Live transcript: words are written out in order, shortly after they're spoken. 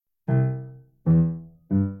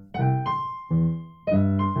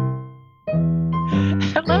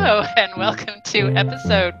Hello, and welcome to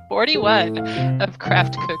episode 41 of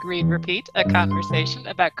Craft, Cook, Read, Repeat, a conversation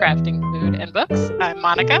about crafting food and books. I'm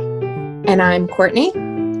Monica. And I'm Courtney.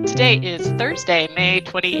 Today is Thursday, May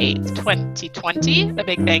 28th, 2020. A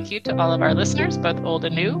big thank you to all of our listeners, both old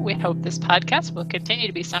and new. We hope this podcast will continue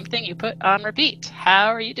to be something you put on repeat. How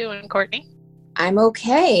are you doing, Courtney? I'm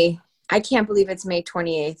okay. I can't believe it's May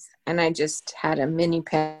 28th, and I just had a mini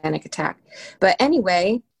panic attack. But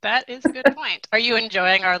anyway. That is a good point. Are you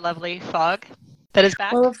enjoying our lovely fog that is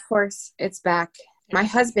back? Well, of course, it's back. My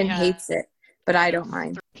husband hates it, but I don't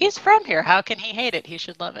mind. He's from here. How can he hate it? He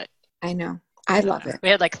should love it. I know. I love it. We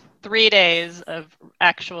had like 3 days of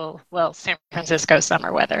actual, San Francisco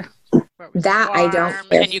summer weather. That warm, I don't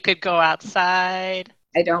care. And you could go outside.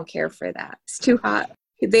 I don't care for that. It's too hot.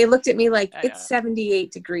 They looked at me like, it's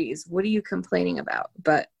 78 degrees. What are you complaining about?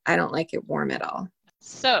 But I don't like it warm at all.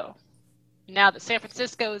 So now that San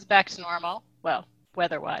Francisco is back to normal, well,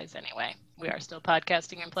 weather-wise anyway, we are still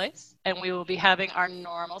podcasting in place, and we will be having our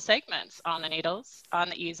normal segments on the needles, on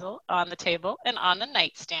the easel, on the table, and on the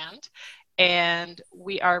nightstand. And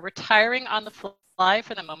we are retiring on the fly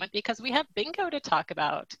for the moment because we have bingo to talk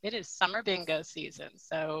about. It is summer bingo season,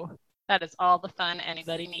 so that is all the fun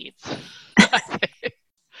anybody needs.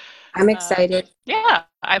 I'm excited. Yeah,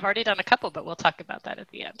 I've already done a couple, but we'll talk about that at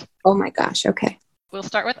the end. Oh my gosh, okay. We'll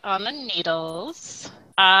start with on the needles.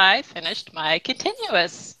 I finished my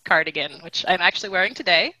continuous cardigan, which I'm actually wearing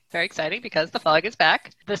today. Very exciting because the fog is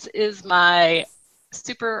back. This is my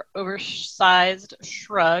super oversized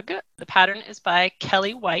shrug. The pattern is by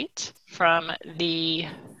Kelly White from I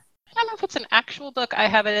don't know if it's an actual book. I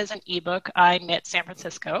have it as an ebook. I Knit San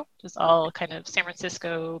Francisco. Just all kind of San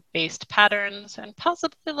Francisco-based patterns and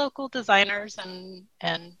possibly local designers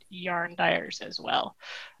and yarn dyers as well.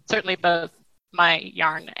 Certainly both my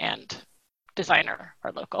yarn and designer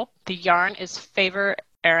are local. The yarn is Favor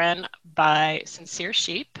Erin by Sincere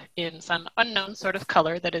Sheep in some unknown sort of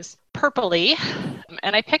color that is purpley.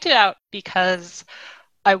 And I picked it out because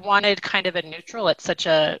I wanted kind of a neutral. It's such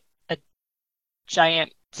a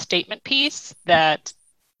giant statement piece that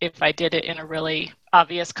if I did it in a really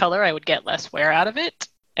obvious color, I would get less wear out of it.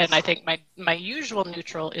 And I think my usual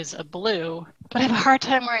neutral is a blue, but I have a hard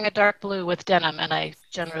time wearing a dark blue with denim, and I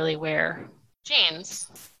generally wear jeans.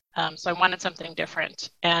 So I wanted something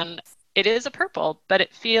different. And it is a purple, but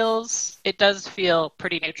it does feel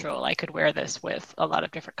pretty neutral. I could wear this with a lot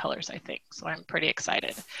of different colors, I think. So I'm pretty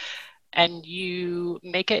excited. And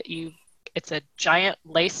it's a giant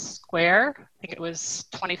lace square. I think it was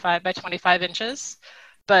 25 by 25 inches,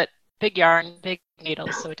 but big yarn, big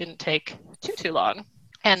needles, so it didn't take too long.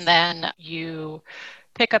 And then you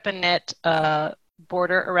pick up and knit a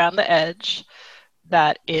border around the edge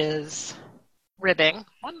that is ribbing,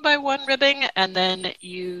 1 by 1 ribbing, and then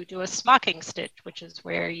you do a smocking stitch, which is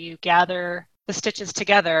where you gather the stitches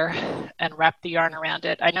together and wrap the yarn around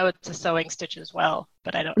it. I know it's a sewing stitch as well,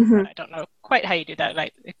 but I don't know quite how you do that.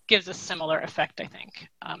 It gives a similar effect, I think.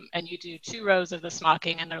 And you do 2 rows of the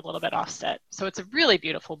smocking, and they're a little bit offset. So it's a really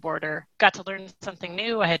beautiful border. Got to learn something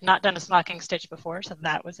new. I had not done a smocking stitch before, so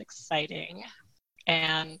that was exciting.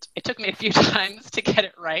 And it took me a few times to get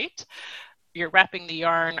it right. You're wrapping the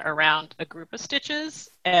yarn around a group of stitches,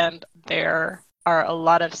 and there are a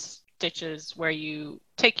lot of stitches where you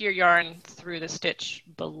take your yarn through the stitch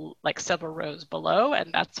like several rows below,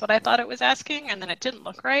 and that's what I thought it was asking, and then it didn't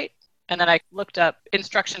look right. And then I looked up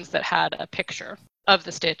instructions that had a picture of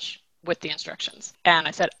the stitch with the instructions, and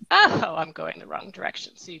I said, oh, I'm going the wrong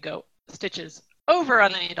direction. So you go stitches over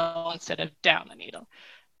on the needle instead of down the needle.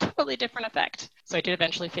 Totally different effect. So I did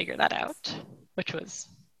eventually figure that out, which was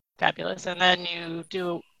fabulous. And then you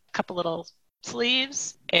do a couple little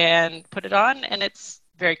sleeves and put it on, and it's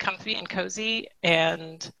very comfy and cozy.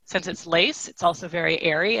 And since it's lace, it's also very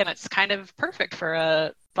airy, and it's kind of perfect for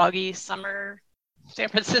a foggy summer San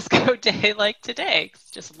Francisco day like today.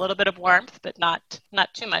 It's just a little bit of warmth, but not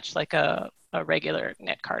too much like a regular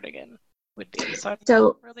knit cardigan would be.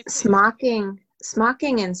 So really smocking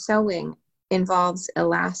and sewing involves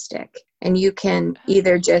elastic, and you can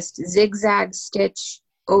either just zigzag stitch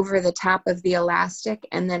over the top of the elastic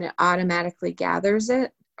and then it automatically gathers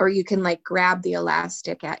it, or you can like grab the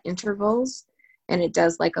elastic at intervals and it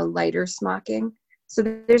does like a lighter smocking. So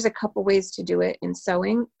there's a couple ways to do it in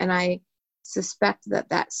sewing, and I suspect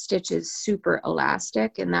that stitch is super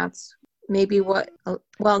elastic, and that's maybe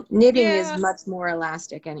knitting is much more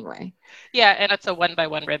elastic anyway. Yeah, and it's a 1 by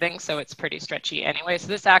 1 ribbing, so it's pretty stretchy anyway. So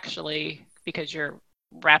this actually, because you're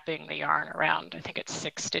wrapping the yarn around, I think it's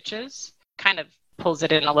 6 stitches, kind of pulls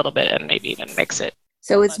it in a little bit and maybe even makes it.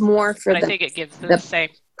 So it's more for I think it gives the same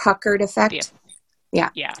puckered effect. Yeah,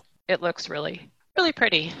 it looks really really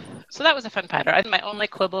pretty. So that was a fun pattern. My only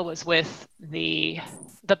quibble was with the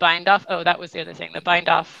bind off. Oh, that was the other thing. The bind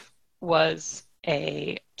off was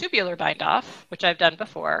a tubular bind off, which I've done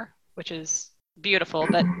before, which is beautiful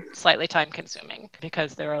but slightly time consuming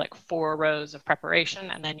because there are like 4 rows of preparation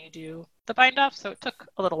and then you do the bind off. So it took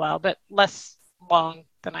a little while, but less long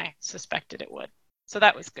than I suspected it would. So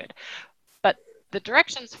that was good. But the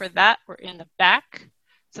directions for that were in the back.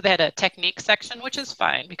 So they had a technique section, which is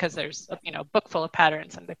fine because there's a book full of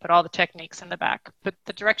patterns and they put all the techniques in the back. But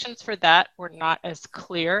the directions for that were not as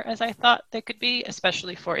clear as I thought they could be,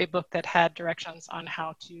 especially for a book that had directions on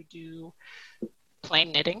how to do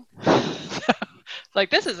plain knitting. Like,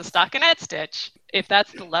 this is a stockinette stitch. If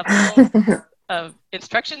that's the level of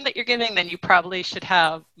instruction that you're giving, then you probably should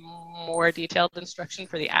have more detailed instruction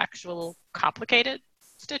for the actual complicated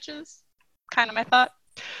stitches. Kind of my thought.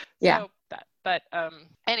 Yeah. So but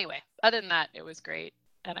anyway, other than that, it was great.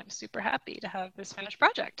 And I'm super happy to have this finished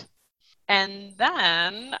project. And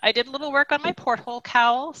then I did a little work on my porthole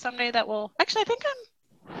cowl. Someday that will, actually, I think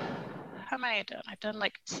how many done? I've done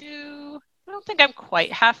like 2. I don't think I'm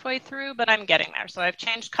quite halfway through, but I'm getting there. So I've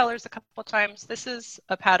changed colors a couple of times. This is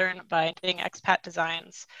a pattern by Knitting Expat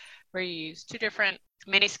Designs where you use 2 different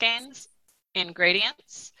mini skeins in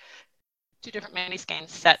gradients, 2 different mini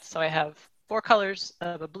skeins sets. So I have 4 colors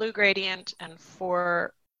of a blue gradient and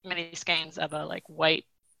 4 mini skeins of a like white,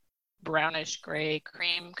 brownish, gray,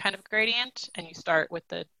 cream kind of gradient. And you start with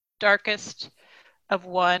the darkest of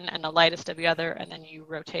one and the lightest of the other, and then you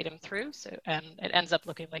rotate them through. So, and it ends up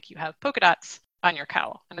looking like you have polka dots on your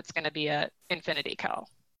cowl, and it's going to be an infinity cowl.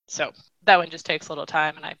 So that one just takes a little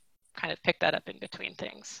time, and I kind of picked that up in between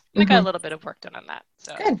things. And I got a little bit of work done on that.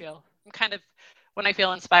 So good. I'm kind of, when I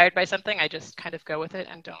feel inspired by something, I just kind of go with it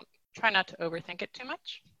and don't try not to overthink it too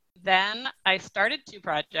much. Then I started 2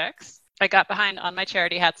 projects. I got behind on my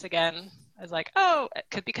charity hats again. I was like, oh,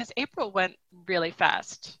 because April went really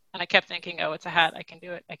fast. And I kept thinking, oh, it's a hat. I can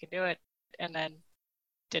do it. And then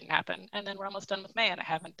didn't happen. And then we're almost done with May, and I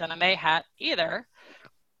haven't done a May hat either.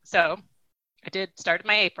 So I started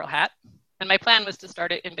my April hat. And my plan was to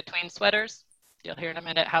start it in between sweaters. You'll hear in a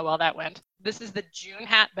minute how well that went. This is the June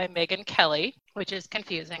hat by Megan Kelly, which is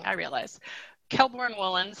confusing, I realize. Kelborn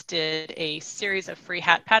Woolens did a series of free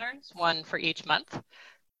hat patterns, 1 for each month.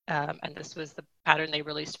 And this was the pattern they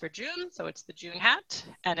released for June. So it's the June hat,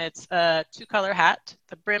 and it's a 2-color hat.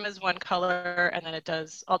 The brim is 1 color, and then it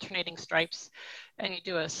does alternating stripes. And you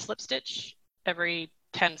do a slip stitch every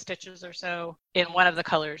 10 stitches or so in one of the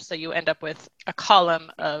colors. So you end up with a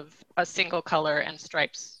column of a single color and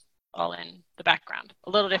stripes all in the background. A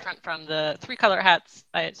little different from the 3-color hats,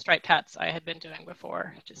 striped hats I had been doing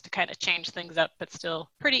before, just to kind of change things up, but still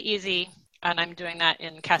pretty easy. And I'm doing that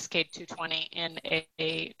in Cascade 220 in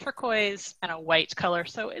a turquoise and a white color.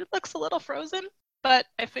 So it looks a little frozen, but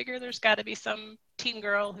I figure there's got to be some teen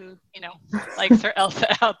girl who, likes her Elsa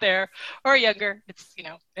out there, or younger. It's,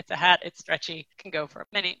 it's a hat, it's stretchy, can go for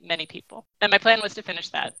many, many people. And my plan was to finish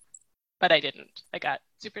that, but I didn't. I got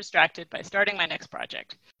super distracted by starting my next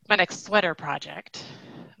project, my next sweater project.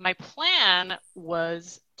 My plan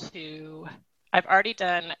was I've already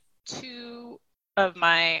done 2 of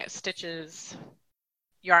my stitches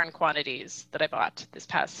yarn quantities that I bought this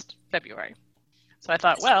past February. So I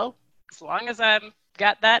thought, well, as long as I've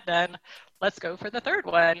got that done, let's go for the 3rd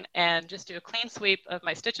one and just do a clean sweep of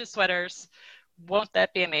my stitches sweaters. Won't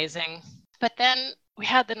that be amazing? But then we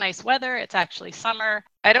had the nice weather. It's actually summer.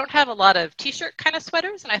 I don't have a lot of t-shirt kind of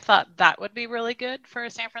sweaters, and I thought that would be really good for a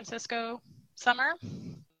San Francisco summer.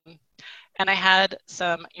 And I had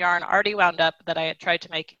some yarn already wound up that I had tried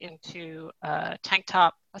to make into a tank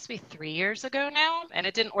top, must be 3 years ago now. And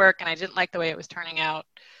it didn't work, and I didn't like the way it was turning out.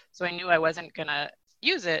 So I knew I wasn't going to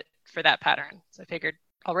use it for that pattern. So I figured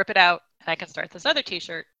I'll rip it out and I can start this other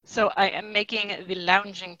t-shirt. So I am making the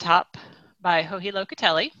lounging top by Joji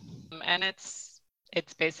Locatelli. And it's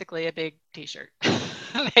basically a big t-shirt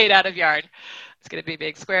made out of yarn. It's going to be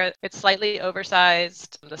big square. It's slightly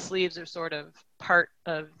oversized. The sleeves are sort of part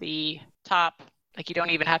of the top. Like, you don't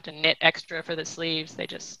even have to knit extra for the sleeves. They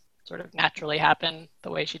just sort of naturally happen the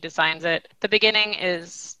way she designs it. The beginning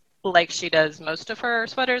is like she does most of her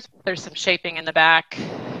sweaters. There's some shaping in the back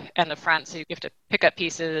and the front, so you have to pick up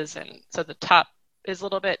pieces. And so the top is a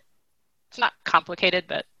little bit, it's not complicated,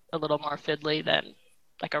 but a little more fiddly than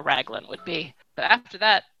like a raglan would be. But after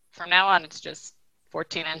that, from now on, it's just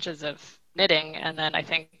 14 inches of knitting, and then I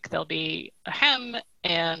think there'll be a hem,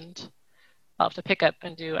 and I'll have to pick up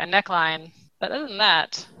and do a neckline. But other than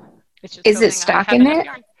that, it's just is it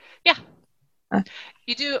stockinette? Yeah.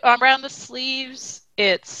 You do around the sleeves,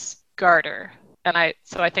 it's garter, and I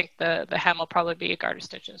think the hem will probably be a garter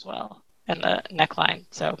stitch as well. and the neckline.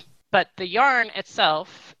 So, but the yarn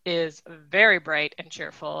itself is very bright and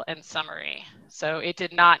cheerful and summery. So it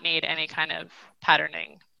did not need any kind of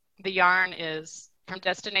patterning. The yarn is from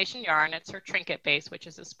Destination Yarn. It's her trinket base, which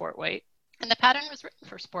is a sport weight. And the pattern was written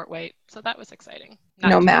for sport weight. So that was exciting.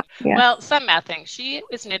 No math. Yeah. Well, some mathing. She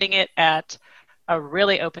was knitting it at a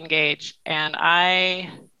really open gauge. And I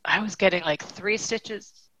was getting like 3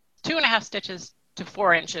 stitches, 2.5 stitches to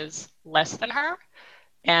 4 inches less than her.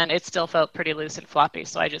 And it still felt pretty loose and floppy.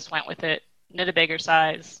 So I just went with it, knit a bigger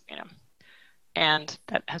size, and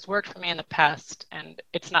that has worked for me in the past. And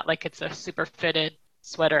it's not like it's a super fitted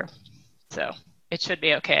sweater. So it should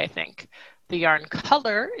be okay, I think. The yarn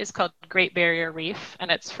color is called Great Barrier Reef,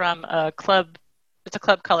 and it's from a club. It's a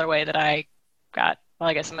club colorway that I got. Well,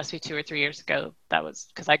 I guess it must be 2 or 3 years ago. That was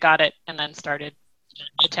because I got it and then started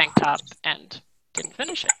the tank top and didn't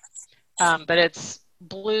finish it. But it's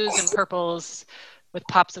blues and purples with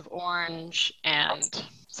pops of orange and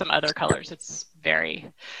some other colors. It's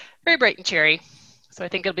very, very bright and cheery. So I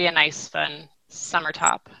think it'll be a nice, fun summer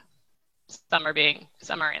top. Summer being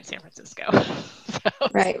summer in San Francisco. So,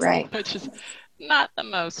 Right. Which is not the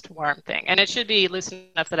most warm thing. And it should be loose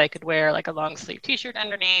enough that I could wear like a long sleeve t-shirt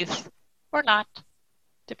underneath or not,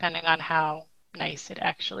 depending on how nice it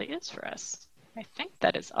actually is for us. I think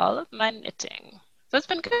that is all of my knitting. So it's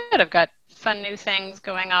been good. I've got fun new things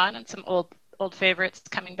going on and some old favorites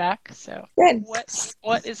coming back. So good.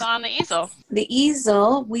 What is on the easel? The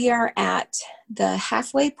easel, we are at the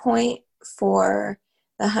halfway point for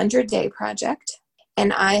the 100-day project.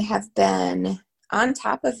 And I have been on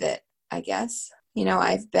top of it, I guess.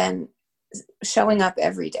 I've been showing up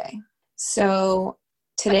every day. So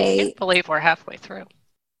today... I can't believe we're halfway through.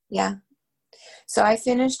 Yeah. So I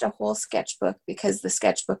finished a whole sketchbook because the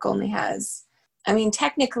sketchbook only has...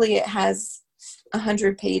 technically it has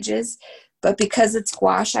 100 pages, but because it's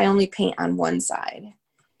gouache, I only paint on one side.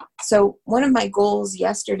 So one of my goals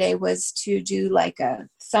yesterday was to do like a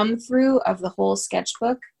thumb through of the whole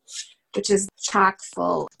sketchbook, which is chock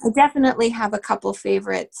full. I definitely have a couple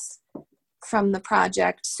favorites from the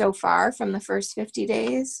project so far, from the first 50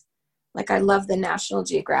 days. Like I love the National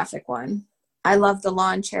Geographic one. I love the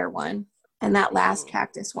lawn chair one and that last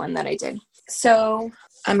cactus one that I did. So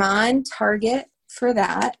I'm on target for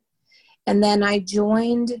that. And then I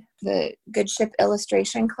joined the Good Ship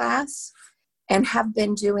illustration class and have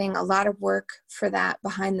been doing a lot of work for that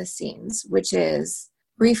behind the scenes, which is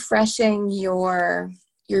refreshing your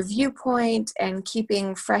viewpoint and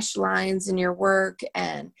keeping fresh lines in your work.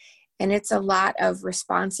 And it's a lot of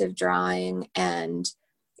responsive drawing and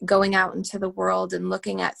going out into the world and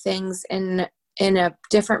looking at things in a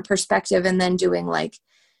different perspective, and then doing like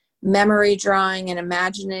memory drawing and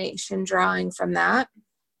imagination drawing from that.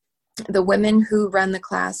 The women who run the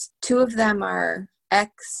class, 2 of them are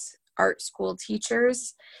ex-art school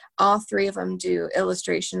teachers. All 3 of them do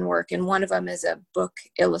illustration work, and one of them is a book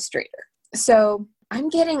illustrator. So I'm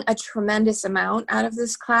getting a tremendous amount out of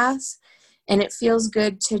this class, and it feels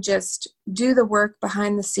good to just do the work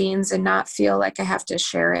behind the scenes and not feel like I have to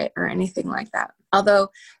share it or anything like that. Although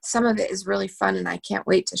some of it is really fun and I can't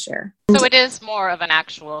wait to share. So it is more of an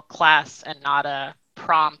actual class and not a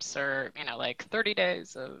prompts or like 30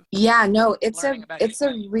 days of it's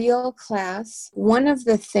a real class. One of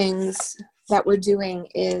the things that we're doing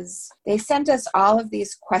is they sent us all of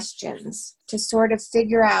these questions to sort of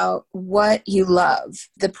figure out what you love,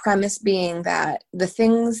 the premise being that the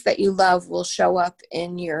things that you love will show up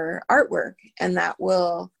in your artwork and that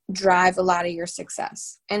will drive a lot of your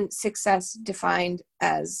success, and success defined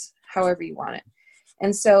as however you want it.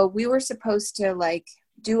 And so we were supposed to like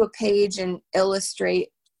do a page and illustrate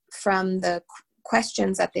from the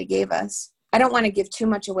questions that they gave us. I don't want to give too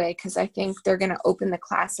much away because I think they're going to open the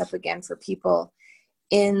class up again for people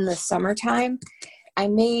in the summertime. I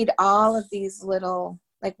made all of these little,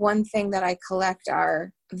 like one thing that I collect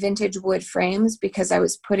are vintage wood frames because I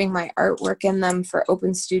was putting my artwork in them for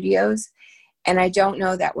open studios. And I don't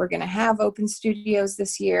know that we're going to have open studios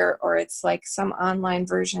this year, or it's like some online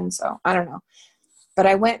version. So I don't know. But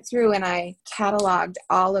I went through and I cataloged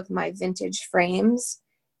all of my vintage frames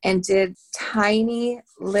and did tiny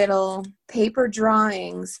little paper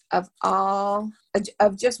drawings of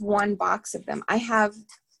just one box of them. I have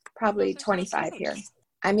probably 25 here.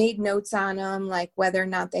 I made notes on them, like whether or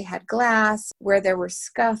not they had glass, where there were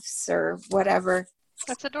scuffs or whatever.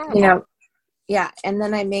 That's adorable. Yeah. And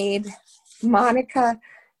then I made Monica,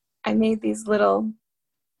 I made these little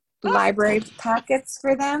library pockets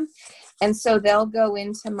for them. And so they'll go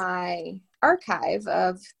into my archive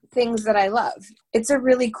of things that I love. It's a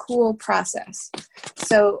really cool process.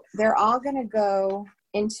 So they're all going to go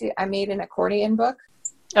into, I made an accordion book.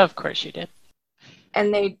 Of course you did.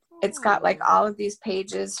 And it's got like all of these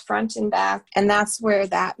pages front and back, and that's where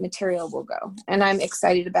that material will go. And I'm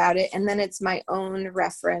excited about it. And then it's my own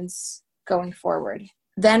reference going forward.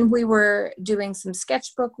 Then we were doing some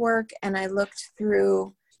sketchbook work, and I looked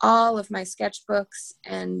through all of my sketchbooks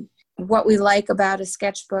and what we like about a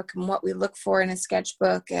sketchbook and what we look for in a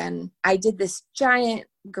sketchbook. And I did this giant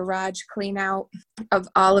garage clean out of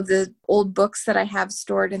all of the old books that I have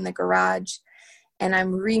stored in the garage. And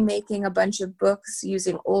I'm remaking a bunch of books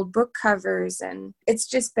using old book covers. And it's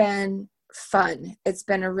just been fun. It's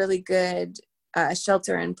been a really good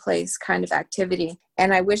shelter in place kind of activity.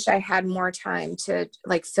 And I wish I had more time to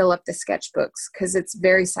like fill up the sketchbooks, because it's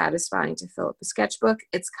very satisfying to fill up a sketchbook.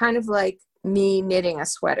 It's kind of like me knitting a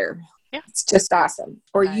sweater. Yeah. It's just awesome.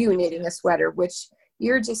 Or you knitting a sweater, which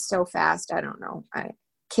you're just so fast. I don't know. I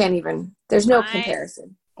can't even, there's no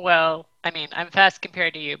comparison. Well, I mean, I'm fast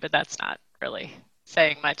compared to you, but that's not really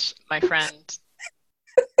saying much. My friend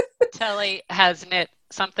Telly has knit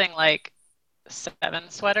something like 7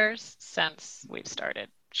 sweaters since we've started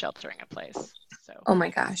sheltering in place. So, oh my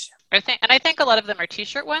gosh. I think a lot of them are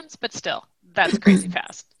t-shirt ones, but still, that's crazy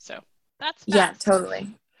fast. So that's fast. Yeah,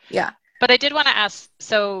 totally. Yeah. But I did want to ask,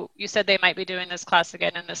 so you said they might be doing this class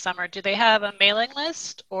again in the summer. Do they have a mailing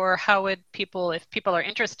list, or how would people, if people are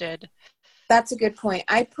interested? That's a good point.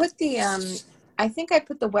 I put I think I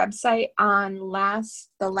put the website on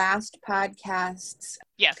the last podcast's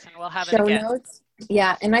yes, and we'll have show it again. Notes.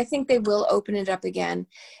 Yeah, and I think they will open it up again.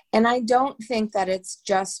 And I don't think that it's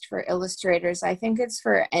just for illustrators. I think it's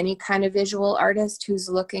for any kind of visual artist who's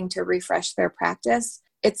looking to refresh their practice.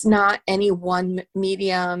 It's not any one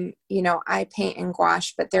medium. You know, I paint and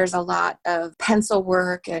gouache, but there's a lot of pencil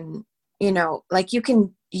work, and, you know, like you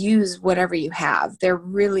can use whatever you have. They're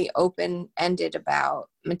really open-ended about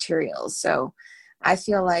materials. So I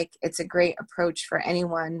feel like it's a great approach for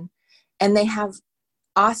anyone. And they have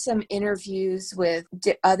awesome interviews with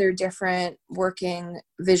other different working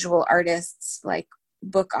visual artists, like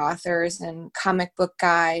book authors and comic book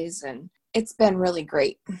guys. And it's been really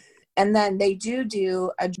great. And then they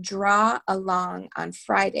do a draw along on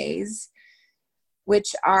Fridays,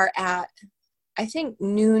 which are at, I think,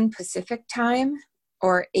 noon Pacific time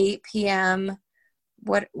or 8 p.m.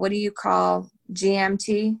 What do you call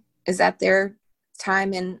GMT? Is that their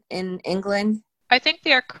time in England? I think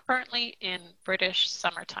they are currently in British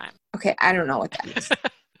summertime. Okay, I don't know what that is.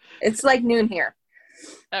 It's like noon here.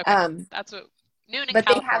 Okay, that's what noon in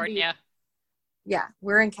California. Yeah,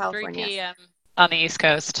 we're in California. 3 p.m. on the East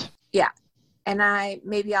Coast. Yeah, and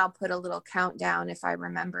maybe I'll put a little countdown if I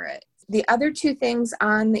remember it. The other 2 things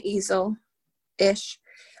on the easel-ish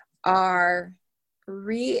are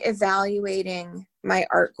reevaluating my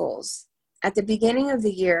art goals. At the beginning of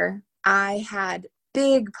the year, I had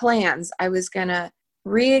big plans. I was going to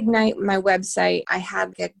reignite my website. I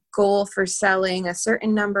had a goal for selling a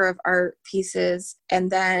certain number of art pieces, and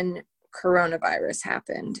then coronavirus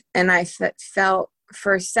happened. And I felt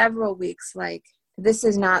for several weeks like this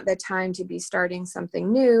is not the time to be starting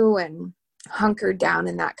something new and hunkered down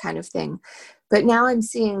and that kind of thing. But now I'm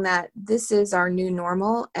seeing that this is our new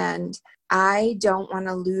normal, and I don't want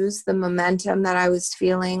to lose the momentum that I was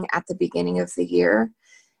feeling at the beginning of the year.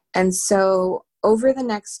 And so over the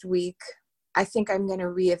next week, I think I'm going to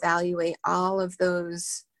reevaluate all of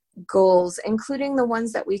those goals, including the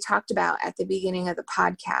ones that we talked about at the beginning of the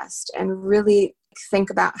podcast, and really think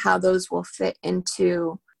about how those will fit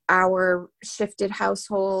into our shifted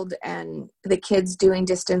household and the kids doing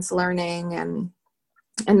distance learning and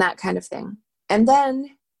that kind of thing. And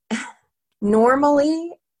then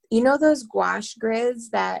normally, you know, those gouache grids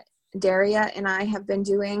that Daria and I have been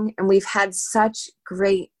doing, and we've had such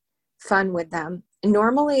great fun with them.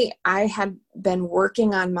 Normally, I had been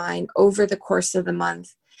working on mine over the course of the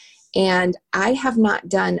month, and I have not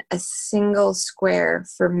done a single square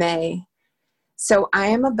for May. So I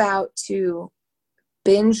am about to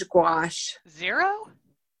binge gouache. Zero?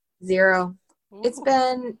 Ooh. It's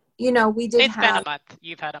been, you know, It's been a month.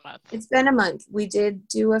 You've had a month. It's been a month. We did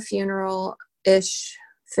do a funeral-ish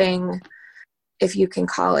thing, if you can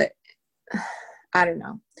call it. I don't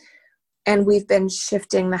know. And we've been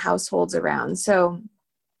shifting the households around. So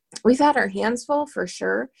we've had our hands full for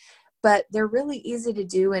sure, but they're really easy to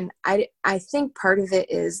do. And I think part of it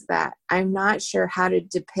is that I'm not sure how to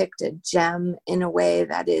depict a gem in a way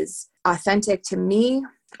that is authentic to me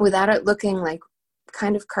without it looking like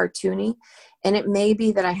kind of cartoony. And it may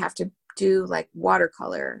be that I have to do like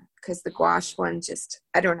watercolor, because the gouache one just,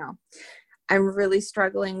 I don't know. I'm really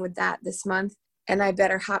struggling with that this month. And I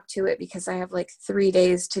better hop to it because I have like 3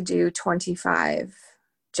 days to do 25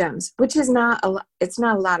 gems, which is not it's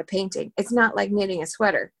not a lot of painting. It's not like knitting a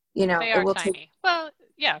sweater, you know. They It are will tiny. take, Well,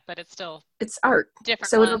 yeah, but it's still it's art. different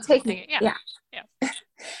So it'll ones. take me, Yeah, yeah. yeah,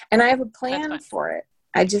 And I have a that's plan fun. for it.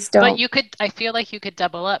 I just But don't. you could, I feel like you could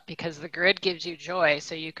double up because the grid gives you joy.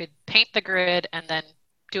 So you could paint the grid and then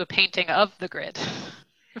do a painting of the grid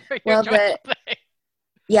for your Well, joyful thing.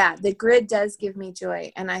 yeah, the grid does give me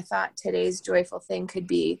joy. And I thought today's joyful thing could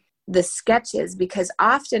be the sketches, because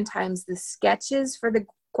oftentimes the sketches for the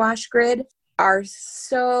gouache grid are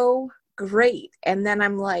so great. And then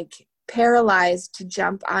I'm like paralyzed to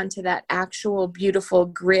jump onto that actual beautiful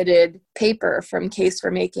gridded paper from Case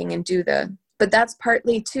for Making and do but that's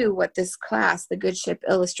partly too what this class, the Good Ship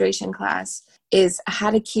illustration class, is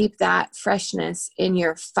how to keep that freshness in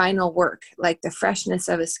your final work, like the freshness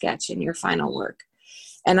of a sketch in your final work.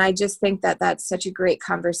 And I just think that that's such a great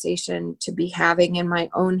conversation to be having in my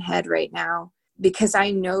own head right now, because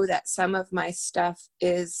I know that some of my stuff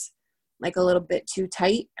is like a little bit too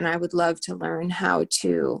tight, and I would love to learn how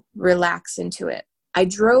to relax into it. I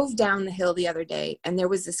drove down the hill the other day, and there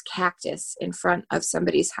was this cactus in front of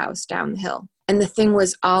somebody's house down the hill. And the thing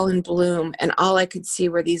was all in bloom, and all I could see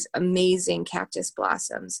were these amazing cactus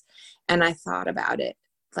blossoms. And I thought about it,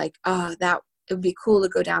 like, oh, that it would be cool to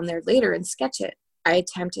go down there later and sketch it. I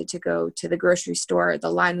attempted to go to the grocery store.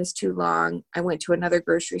 The line was too long. I went to another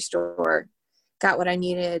grocery store, got what I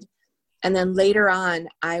needed. And then later on,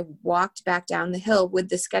 I walked back down the hill with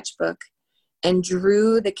the sketchbook and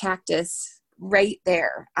drew the cactus right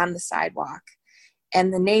there on the sidewalk.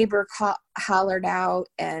 And the neighbor hollered out,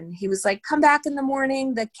 and he was like, come back in the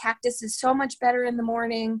morning. The cactus is so much better in the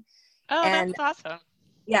morning. Oh, And that's awesome.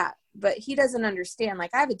 yeah, but he doesn't understand.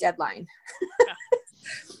 Like, I have a deadline. Yeah.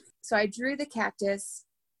 So I drew the cactus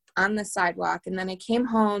on the sidewalk, and then I came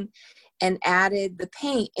home and added the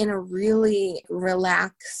paint in a really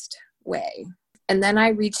relaxed way. And then I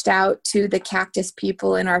reached out to the cactus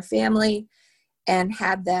people in our family and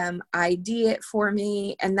had them ID it for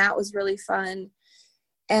me. And that was really fun.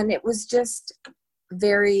 And it was just a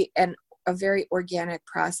very organic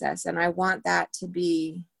process. And I want that to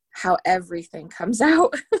be how everything comes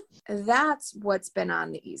out. That's what's been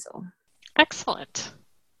on the easel. Excellent.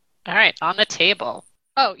 All right, on the table.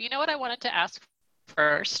 Oh, you know what I wanted to ask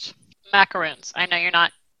first? Macaroons. I know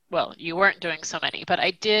you weren't doing so many, but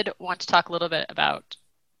I did want to talk a little bit about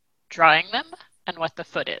drying them and what the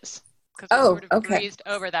foot is. Because we sort of breezed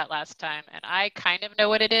over that last time, and I kind of know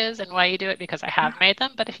what it is and why you do it because I have made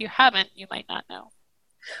them, but if you haven't, you might not know.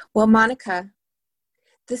 Well, Monica,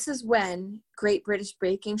 this is when Great British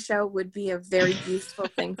Baking Show would be a very useful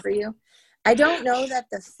thing for you. I don't know that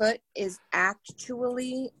the foot is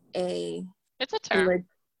actually It's a term.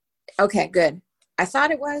 Okay, good. I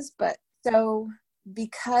thought it was, but so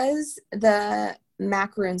because the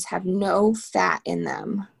macaroons have no fat in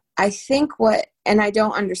them, I think and I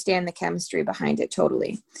don't understand the chemistry behind it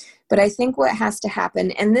totally, but I think what has to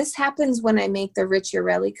happen, and this happens when I make the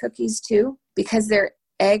Ricciarelli cookies too, because they're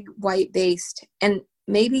egg white based, and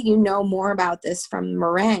maybe you know more about this from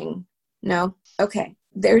meringue. No? Okay.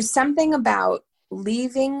 There's something about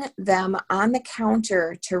leaving them on the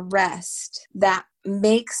counter to rest that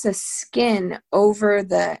makes a skin over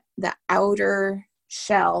the outer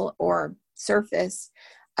shell or surface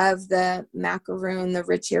of the macaroon, the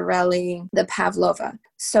Ricciarelli, the pavlova,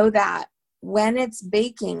 so that when it's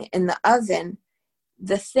baking in the oven,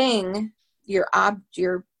 the thing,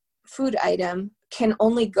 your food item, can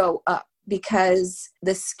only go up because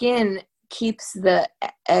the skin keeps the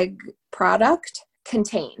egg product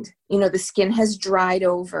contained. The skin has dried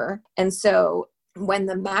over. And so when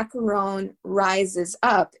the macaron rises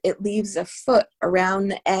up, it leaves a foot around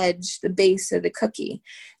the edge, the base of the cookie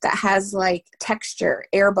that has like texture,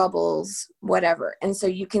 air bubbles, whatever. And so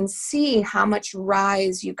you can see how much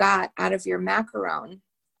rise you got out of your macaron.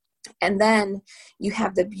 And then you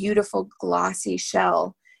have the beautiful glossy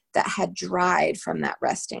shell that had dried from that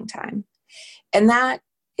resting time. And that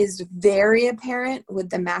is very apparent with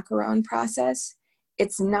the macaron process.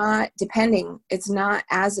 It's not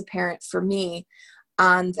as apparent for me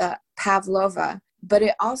on the pavlova, but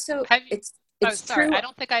it also, it's sorry, true. I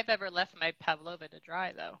don't think I've ever left my pavlova to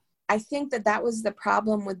dry though. I think that was the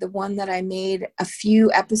problem with the one that I made a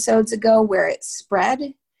few episodes ago where it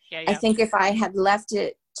spread. Yeah. I think if I had left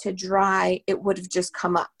it to dry, it would have just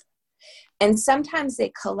come up. And sometimes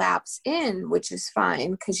they collapse in, which is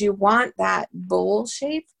fine because you want that bowl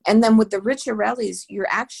shape. And then with the Ricciarellis, you're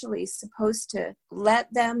actually supposed to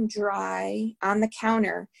let them dry on the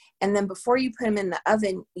counter. And then before you put them in the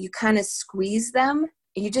oven, you kind of squeeze them.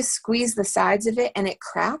 You just squeeze the sides of it and it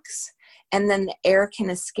cracks. And then the air can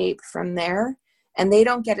escape from there. and they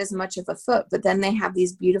don't get as much of a foot, but then they have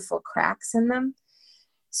these beautiful cracks in them.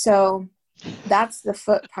 So that's the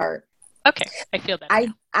foot part. Okay, I feel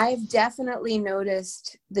that. I've definitely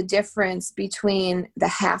noticed the difference between the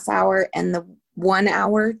half hour and the 1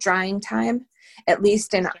 hour drying time, at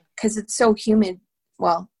least because it's so humid.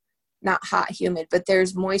 Well, not hot humid, but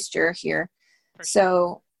there's moisture here.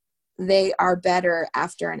 So they are better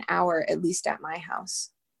after an hour, at least at my house.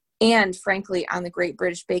 And frankly, on the Great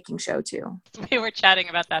British Baking Show too. We were chatting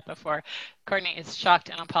about that before. Courtney is shocked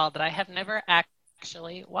and appalled that I have never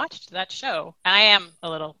actually watched that show. And I am a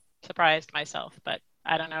little surprised myself, but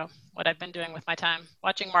I don't know what I've been doing with my time.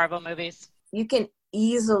 Watching Marvel movies. You can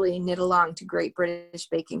easily knit along to Great British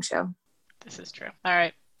Baking Show. This is true. All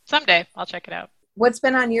right. Someday I'll check it out. What's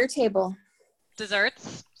been on your table?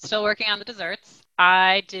 Desserts. Still working on the desserts.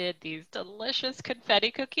 I did these delicious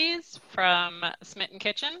confetti cookies from Smitten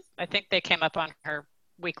Kitchen. I think they came up on her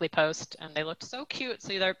weekly post and they looked so cute.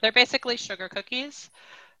 So they're basically sugar cookies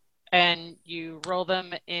and you roll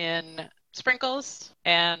them in sprinkles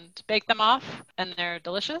and bake them off, and they're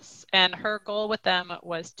delicious. And her goal with them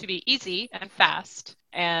was to be easy and fast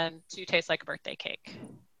and to taste like a birthday cake.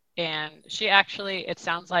 And she actually, it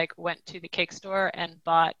sounds like, went to the cake store and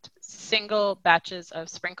bought single batches of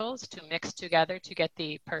sprinkles to mix together to get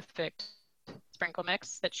the perfect sprinkle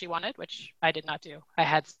mix that she wanted, which I did not do. I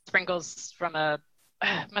had sprinkles from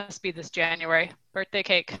must be this January birthday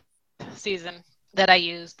cake season that I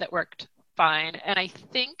used that worked fine. And I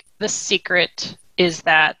think the secret is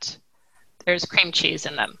that there's cream cheese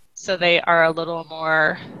in them. So they are a little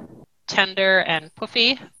more tender and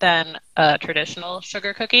puffy than a traditional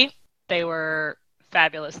sugar cookie. They were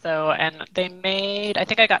fabulous though, and they made, I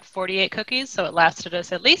think I got 48 cookies, so it lasted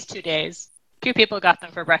us at least 2 days. A few people got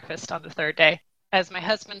them for breakfast on the third day. As my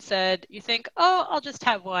husband said, you think, oh, I'll just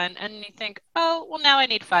have one, and you think, oh, well, now I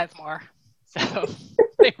need 5 more. So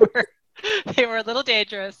they were a little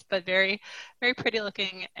dangerous, but very, very pretty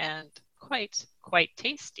looking and quite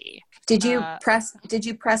tasty. Did you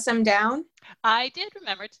press them down? I did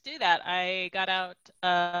remember to do that. I got out,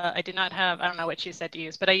 I did not have, I don't know what she said to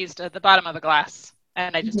use, but I used the bottom of a glass.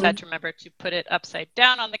 And I just had to remember to put it upside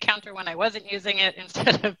down on the counter when I wasn't using it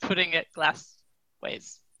instead of putting it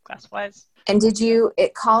glasswise. And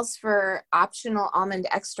it calls for optional almond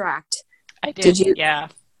extract. I did yeah.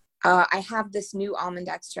 I have this new almond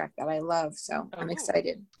extract that I love, so I'm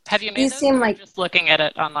excited. Have you made those? Seem like just looking at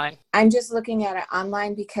it online? I'm just looking at it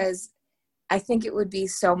online because I think it would be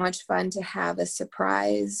so much fun to have a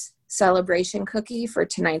surprise celebration cookie for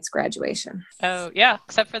tonight's graduation. Oh, yeah,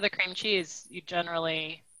 except for the cream cheese. You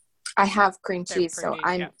generally... I have cream cheese, so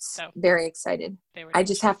I'm very excited. I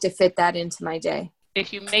just have to fit that into my day.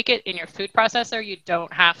 If you make it in your food processor, you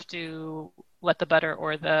don't have to let the butter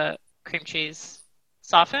or the cream cheese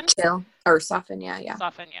soften. Soften, yeah.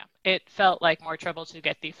 Soften, yeah. It felt like more trouble to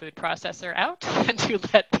get the food processor out and to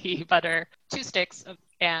let the butter, 2 sticks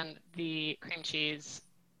and the cream cheese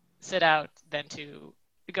sit out than to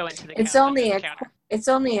go into the counter. It's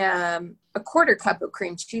only a quarter cup of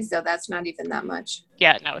cream cheese, though. That's not even that much.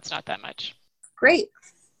 Yeah, no, it's not that much. Great.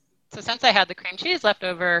 So since I had the cream cheese left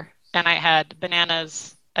over and I had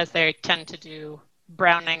bananas, as they tend to do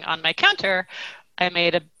browning on my counter, I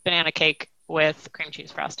made a banana cake with cream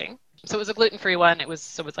cheese frosting. So it was a gluten-free one. It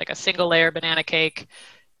was like a single layer banana cake,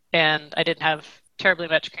 and I didn't have terribly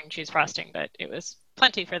much cream cheese frosting, but it was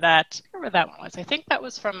plenty for that. I remember that one was. I think that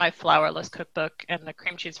was from my flourless cookbook, and the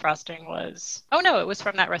cream cheese frosting was, it was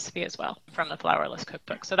from that recipe as well, from the flourless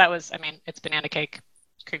cookbook. So that was, it's banana cake,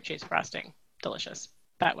 cream cheese frosting, delicious.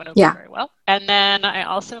 That went over very well. And then I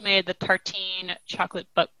also made the tartine chocolate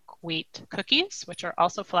buckwheat cookies, which are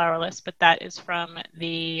also flourless, but that is from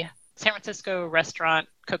the San Francisco restaurant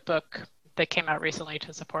cookbook that came out recently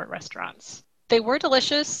to support restaurants. They were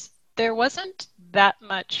delicious. There wasn't that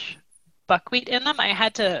much buckwheat in them. I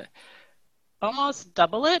had to almost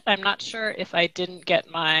double it. I'm not sure if I didn't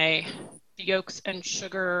get my yolks and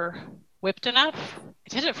sugar whipped enough.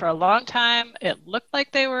 I did it for a long time. It looked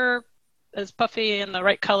like they were as puffy and the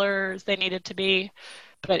right color as they needed to be,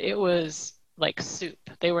 but it was like soup.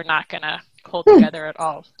 They were not going to hold together at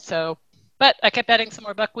all. But I kept adding some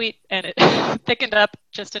more buckwheat, and it thickened up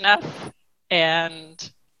just enough,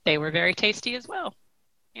 and they were very tasty as well.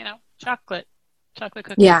 Chocolate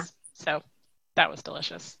cookies. Yeah. So that was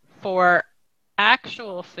delicious. For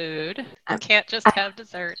actual food, I can't just have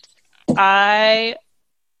dessert. I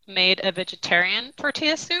made a vegetarian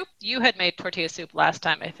tortilla soup. You had made tortilla soup last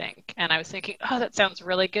time, I think, and I was thinking, that sounds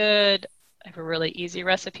really good. I have a really easy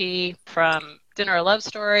recipe from Dinner a Love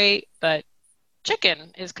Story, but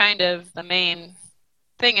chicken is kind of the main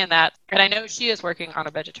thing in that. And I know she is working on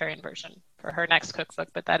a vegetarian version for her next cookbook,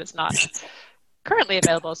 but that is not currently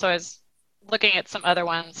available. So I was looking at some other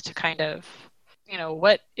ones to kind of,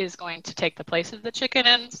 what is going to take the place of the chicken.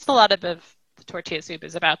 And just a lot of the tortilla soup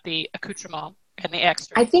is about the accoutrement and the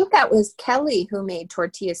extra. I think that was Kelly who made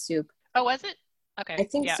tortilla soup. Oh, was it? Okay. I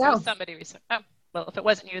think so. It was somebody recent. Oh, well, if it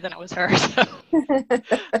wasn't you, then it was her. So we're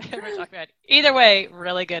talking about it. Either way,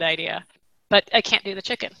 really good idea. But I can't do the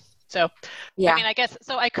chicken. So, yeah. I mean, I guess,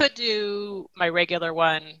 so I could do my regular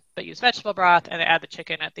one, but use vegetable broth and add the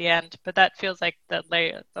chicken at the end. But that feels like the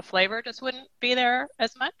flavor just wouldn't be there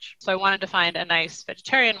as much. So I wanted to find a nice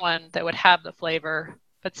vegetarian one that would have the flavor,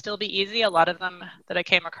 but still be easy. A lot of them that I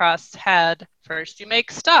came across had, first you make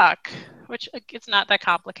stock, which it's not that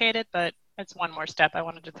complicated, but it's one more step. I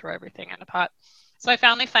wanted to throw everything in a pot. So I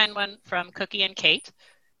finally found one from Cookie and Kate,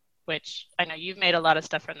 which I know you've made a lot of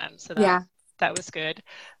stuff from them. So that was good.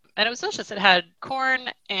 And it was delicious. It had corn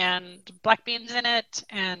and black beans in it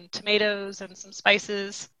and tomatoes and some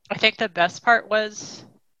spices. I think the best part was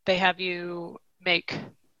they have you make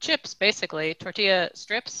chips, basically, tortilla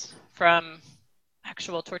strips from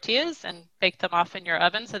actual tortillas and bake them off in your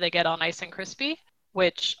oven so they get all nice and crispy,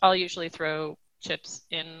 which I'll usually throw chips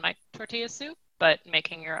in my tortilla soup, but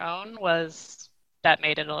making your own that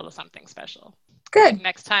made it a little something special. Good.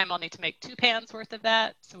 Next time I'll need to make 2 pans worth of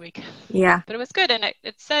that so we can. Yeah. But it was good, and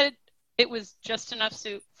it said it was just enough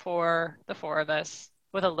soup for the 4 of us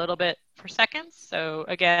with a little bit for seconds. So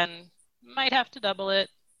again, might have to double it.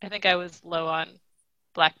 I think I was low on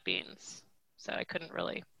black beans, so I couldn't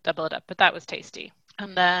really double it up, but that was tasty.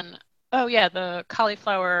 And then, the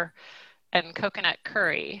cauliflower and coconut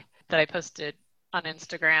curry that I posted on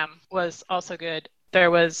Instagram was also good.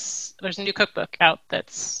 There's a new cookbook out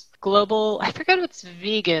that's global. I forget if it's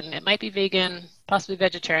vegan. It might be vegan, possibly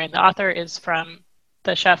vegetarian.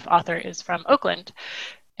 The chef author is from Oakland.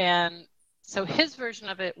 And so his version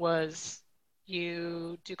of it was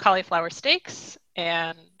you do cauliflower steaks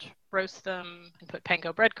and roast them and put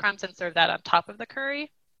panko breadcrumbs and serve that on top of the curry.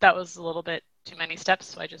 That was a little bit too many steps,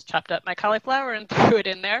 so I just chopped up my cauliflower and threw it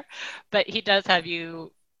in there. But he does have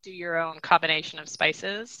you do your own combination of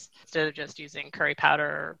spices instead of just using curry powder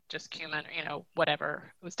or just cumin,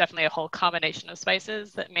 whatever. It was definitely a whole combination of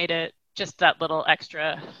spices that made it just that little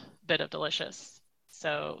extra bit of delicious.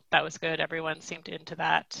 So that was good. Everyone seemed into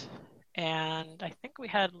that. And I think we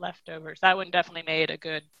had leftovers. That one definitely made a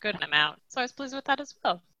good amount. So I was pleased with that as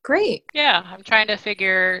well. Great. Yeah, I'm trying to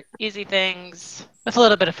figure easy things with a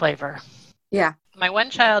little bit of flavor. Yeah. My one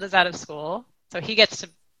child is out of school, so he gets to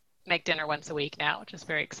make dinner once a week now, which is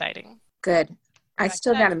very exciting. Good. I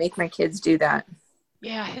still got to make my kids do that.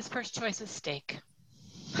 Yeah, his first choice is steak.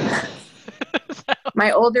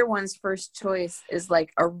 My older one's first choice is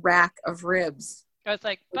like a rack of ribs. I was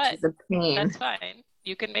like, but that's fine.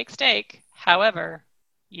 You can make steak. However,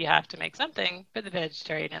 you have to make something for the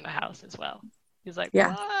vegetarian in the house as well. He's like,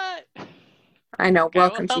 what? I know. Okay,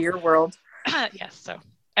 welcome to your world. Yes. So,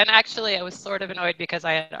 and actually I was sort of annoyed because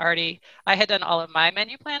I had done all of my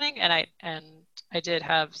menu planning and I did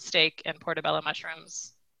have steak and portobello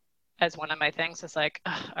mushrooms as one of my things. It's like,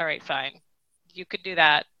 all right, fine. You could do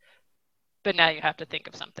that. But now you have to think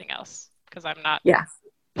of something else because I'm not. Yeah.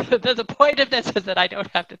 The point of this is that I don't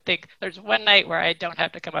have to think. There's one night where I don't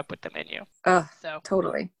have to come up with the menu. So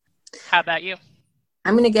totally. How about you?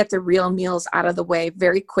 I'm going to get the real meals out of the way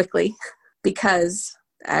very quickly because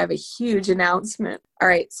I have a huge announcement. All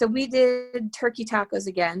right. So we did turkey tacos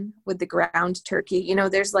again with the ground turkey.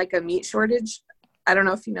 There's like a meat shortage. I don't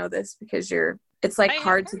know if you know this because it's like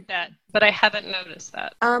hard to that, but I haven't noticed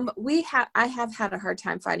that. I have had a hard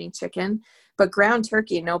time finding chicken, but ground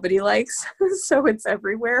turkey nobody likes, so it's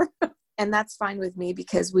everywhere. And that's fine with me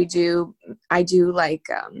because I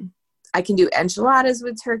can do enchiladas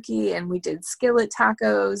with turkey, and we did skillet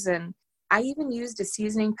tacos, and I even used a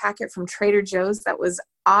seasoning packet from Trader Joe's that was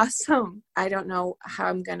awesome. I don't know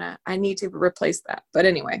how I need to replace that. But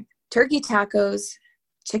anyway, turkey tacos,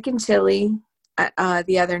 chicken chili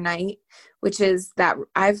the other night, which is that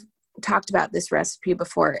I've talked about this recipe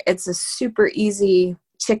before. It's a super easy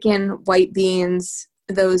chicken, white beans,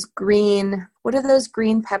 what are those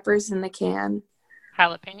green peppers in the can?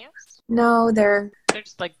 Jalapenos? No, they're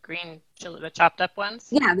just like green chili, the chopped up ones?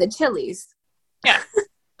 Yeah, the chilies. Yeah,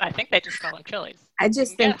 I think they just call them chilies. I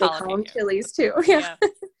just think they call them chilies too. Yeah.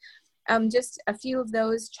 Just a few of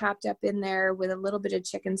those chopped up in there with a little bit of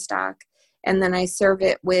chicken stock. And then I serve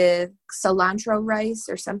it with cilantro rice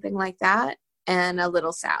or something like that and a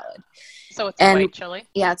little salad. So it's a white chili?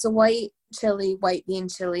 Yeah, it's a white chili, white bean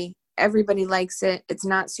chili. Everybody likes it. It's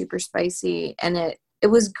not super spicy. And it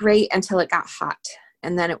was great until it got hot.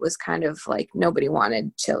 And then it was kind of like nobody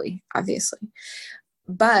wanted chili, obviously.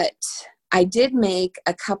 But I did make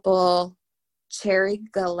a couple cherry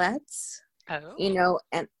galettes, Oh.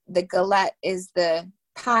 And the galette is the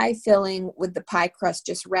pie filling with the pie crust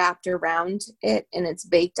just wrapped around it, and it's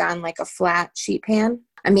baked on like a flat sheet pan.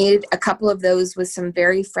 I made a couple of those with some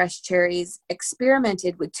very fresh cherries,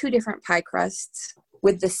 experimented with 2 different pie crusts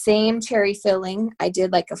with the same cherry filling. I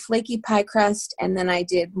did like a flaky pie crust, and then I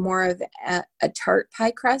did more of a tart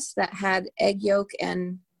pie crust that had egg yolk.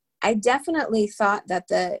 And I definitely thought that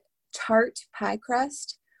the tart pie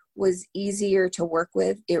crust was easier to work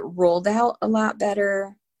with. It rolled out a lot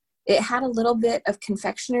better. It had a little bit of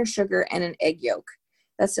confectioner sugar and an egg yolk.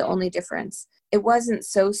 That's the only difference. It wasn't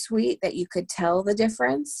so sweet that you could tell the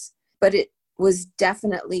difference, but it was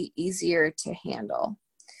definitely easier to handle.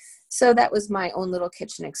 So that was my own little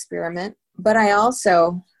kitchen experiment. But I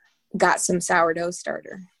also got some sourdough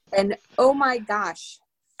starter. And oh my gosh,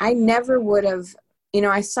 I never would have,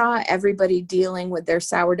 I saw everybody dealing with their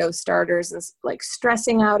sourdough starters and like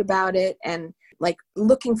stressing out about it and like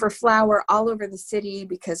looking for flour all over the city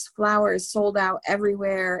because flour is sold out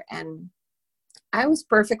everywhere. And I was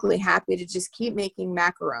perfectly happy to just keep making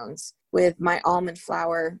macarons with my almond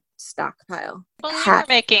flour stockpile. Well, you were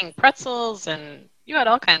making pretzels and you had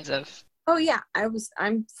all kinds of. Oh yeah,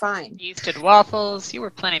 I'm fine. Yeasted waffles. You were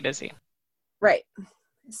plenty busy. Right.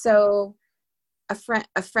 So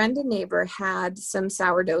a friend and neighbor had some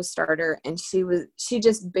sourdough starter, and she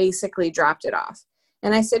just basically dropped it off.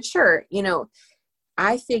 And I said, sure,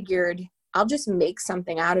 I figured I'll just make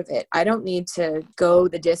something out of it. I don't need to go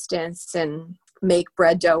the distance and make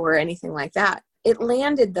bread dough or anything like that. It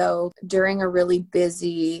landed though during a really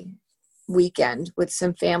busy weekend with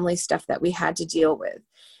some family stuff that we had to deal with.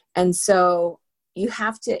 And so you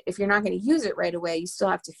have to, if you're not going to use it right away, you still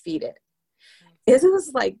have to feed it. It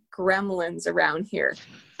was like gremlins around here.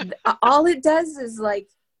 All it does is like,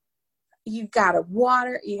 you got to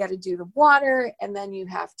do the water, and then you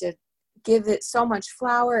have to give it so much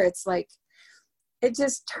flour. It's like, it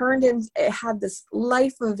just turned in, it had this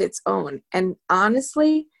life of its own. And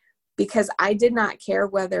honestly, because I did not care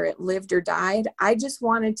whether it lived or died, I just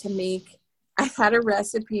wanted to I had a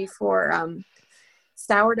recipe for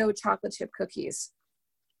sourdough chocolate chip cookies.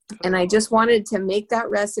 And I just wanted to make that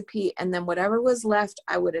recipe, and then whatever was left,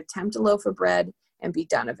 I would attempt a loaf of bread and be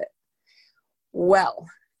done of it. Well,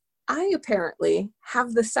 I apparently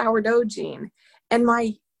have the sourdough gene, and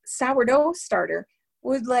my sourdough starter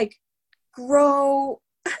would like grow.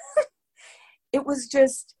 It was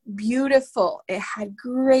just beautiful. It had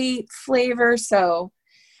great flavor. So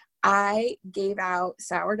I gave out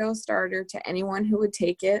sourdough starter to anyone who would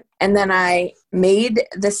take it. And then I made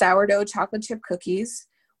the sourdough chocolate chip cookies,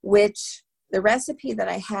 which the recipe that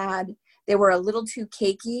I had, they were a little too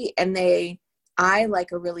cakey, and I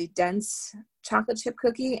like a really dense chocolate chip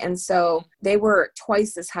cookie. And so they were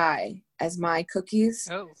twice as high as my cookies.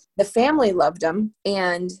 Oh. The family loved them,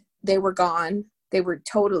 and they were gone. They were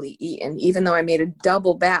totally eaten, even though I made a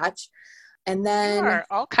double batch. And then there are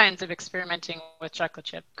all kinds of experimenting with chocolate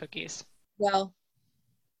chip cookies. Well,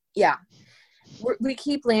 yeah. We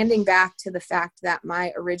keep landing back to the fact that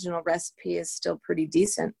my original recipe is still pretty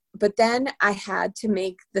decent. But then I had to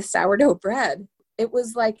make the sourdough bread. It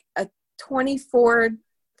was like a 24,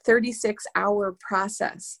 36-hour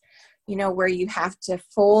process, where you have to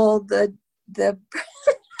fold the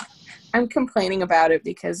I'm complaining about it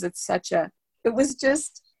because it was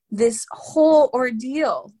just this whole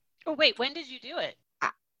ordeal. Oh, wait, when did you do it?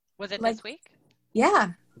 Was it this week?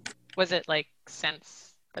 Yeah. Was it like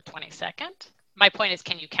since the 22nd? My point is,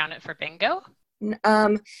 can you count it for bingo?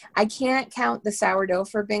 I can't count the sourdough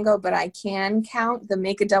for bingo, but I can count the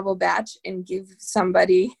make a double batch and give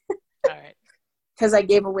somebody. All right. Because I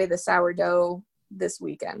gave away the sourdough this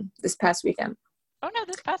past weekend. Oh no,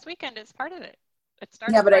 this past weekend is part of it. It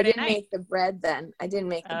started. Yeah, but Friday I didn't night. make the bread then.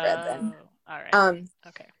 All right.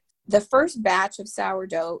 Okay. The first batch of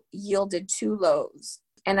sourdough yielded 2 loaves,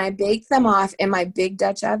 and I baked them off in my big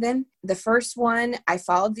Dutch oven. The first one, I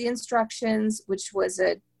followed the instructions, which was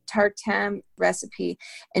a tartame recipe,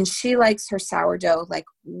 and she likes her sourdough like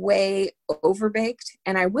way overbaked.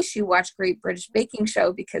 And I wish you watched Great British Baking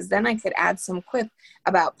Show, because then I could add some quip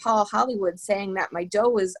about Paul Hollywood saying that my dough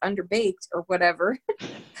was underbaked or whatever.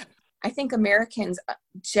 I think Americans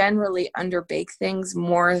generally underbake things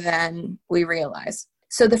more than we realize.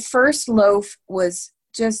 So the first loaf was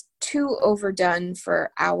just too overdone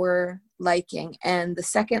for our liking. And the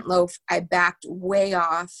second loaf, I backed way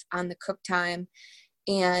off on the cook time,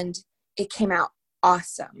 and it came out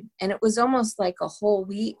awesome. And it was almost like a whole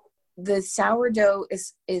wheat. The sourdough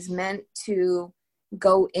is meant to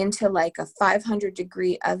go into like a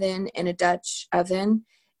 500-degree oven in a Dutch oven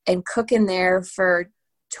and cook in there for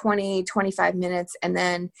 25 minutes, and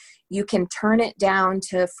then you can turn it down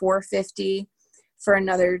to 450 for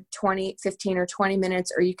another 15 or 20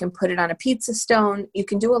 minutes, or you can put it on a pizza stone. You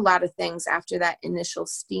can do a lot of things after that initial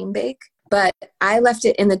steam bake. But I left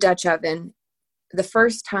it in the Dutch oven the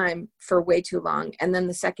first time for way too long, and then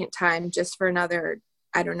the second time just for another,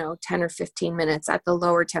 I don't know, 10 or 15 minutes at the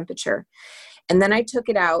lower temperature. And then I took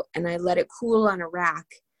it out and I let it cool on a rack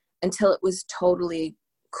until it was totally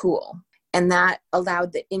cool. And that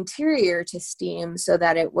allowed the interior to steam so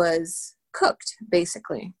that it was cooked,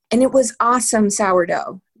 basically. And it was awesome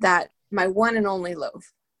sourdough. That my one and only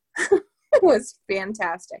loaf. It was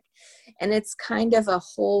fantastic. And it's kind of a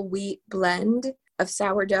whole wheat blend of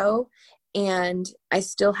sourdough. And I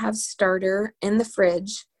still have starter in the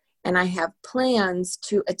fridge. And I have plans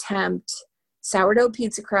to attempt sourdough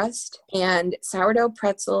pizza crust and sourdough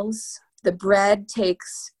pretzels. The bread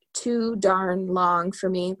takes too darn long for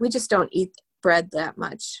me. We just don't eat bread that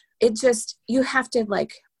much. You have to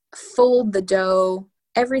like fold the dough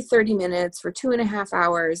every 30 minutes for 2.5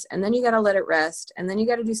 hours, and then you got to let it rest, and then you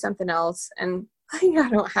got to do something else. And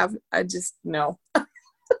I just know.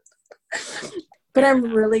 But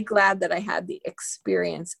I'm really glad that I had the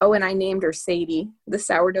experience. Oh, and I named her Sadie, the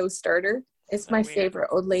sourdough starter. It's my favorite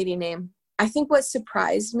old lady name. I think what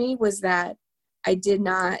surprised me was that I did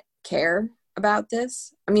not care about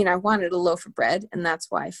this. I mean, I wanted a loaf of bread, and that's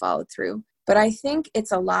why I followed through. But I think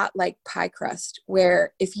it's a lot like pie crust,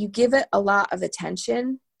 where if you give it a lot of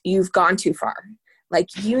attention, you've gone too far. Like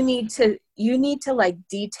you need to like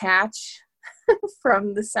detach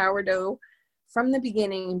from the sourdough from the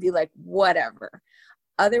beginning and be like, whatever.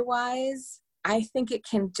 Otherwise, I think it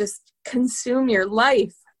can just consume your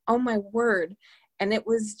life. Oh my word. And it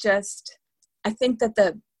was just, I think that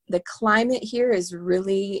the climate here is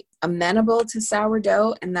really amenable to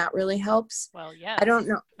sourdough, and that really helps. Well, yeah. I don't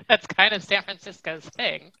know. That's kind of San Francisco's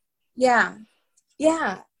thing. Yeah.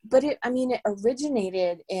 Yeah. But it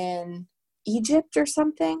originated in Egypt or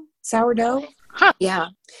something. Sourdough. Huh. Yeah.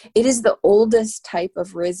 It is the oldest type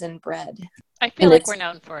of risen bread. I feel like we're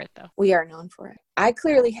known for it, though. We are known for it. I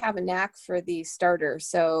clearly have a knack for the starter.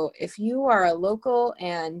 So if you are a local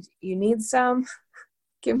and you need some,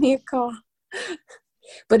 give me a call.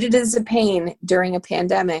 But it is a pain during a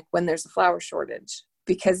pandemic when there's a flour shortage,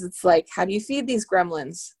 because it's like, how do you feed these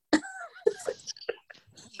gremlins?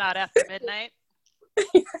 Not after midnight.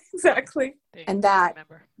 Yeah, exactly. And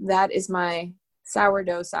that is my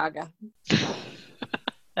sourdough saga.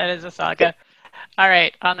 That is a saga. All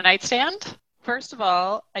right, on the nightstand. First of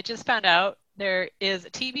all, I just found out there is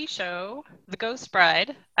a TV show, The Ghost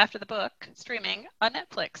Bride, after the book, streaming on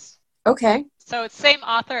Netflix. Okay. So it's same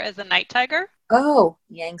author as The Night Tiger. Oh,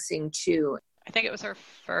 Yang Xing Chu. I think it was her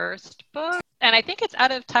first book. And I think it's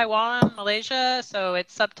out of Taiwan, Malaysia, so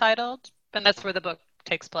it's subtitled. And that's where the book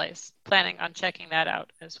takes place. Planning on checking that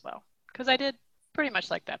out as well. Because I did pretty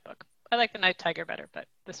much like that book. I like The Night Tiger better, but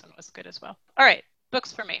this one was good as well. All right,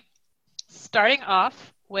 books for me. Starting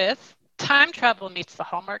off with Time Travel Meets the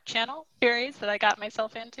Hallmark Channel series that I got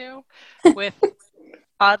myself into with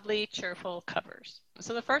oddly cheerful covers.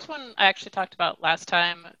 So the first one I actually talked about last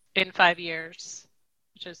time, In 5 Years,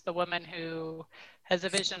 which is the woman who has a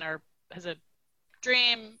vision or has a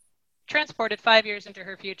dream, transported 5 years into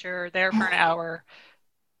her future, there for an hour,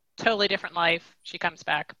 totally different life. She comes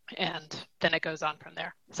back, and then it goes on from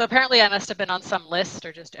there. So apparently I must have been on some list,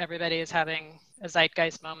 or just everybody is having a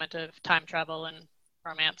zeitgeist moment of time travel and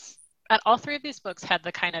romance. And all three of these books had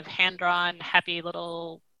the kind of hand-drawn, happy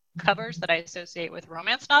little covers that I associate with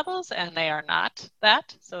romance novels, and they are not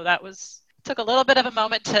that. So took a little bit of a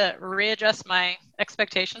moment to readjust my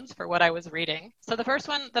expectations for what I was reading. So the first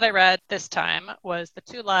one that I read this time was The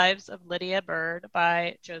Two Lives of Lydia Bird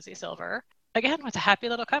by Josie Silver. Again, with a happy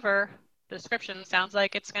little cover. The description sounds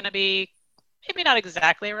like it's going to be maybe not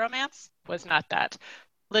exactly a romance. Was not that.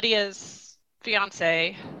 Lydia's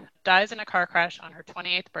fiance dies in a car crash on her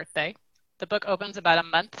 28th birthday. The book opens about a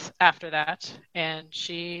month after that, and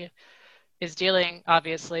she is dealing,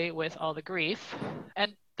 obviously, with all the grief.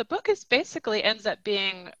 And the book basically ends up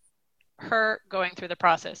being her going through the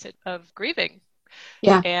process of grieving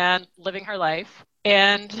and living her life,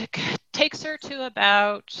 and takes her to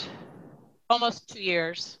about almost 2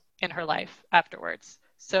 years in her life afterwards.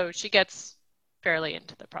 So she gets fairly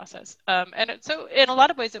into the process. So in a lot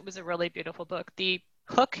of ways, it was a really beautiful book. The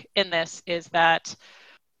hook in this is that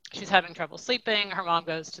she's having trouble sleeping. Her mom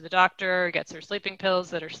goes to the doctor, gets her sleeping pills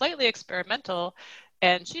that are slightly experimental,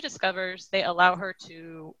 and she discovers they allow her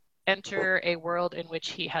to enter a world in which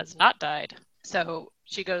he has not died. So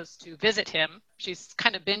she goes to visit him. She's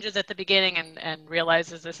kind of binges at the beginning and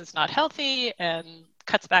realizes this is not healthy and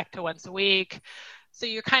cuts back to once a week. So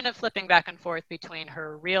you're kind of flipping back and forth between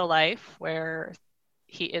her real life, where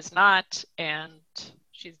he is not, and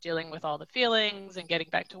she's dealing with all the feelings and getting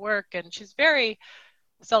back to work. And she's very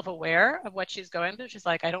self-aware of what she's going through. She's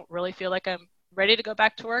like, I don't really feel like I'm ready to go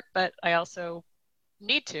back to work, but I also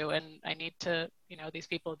need to, and I need to, these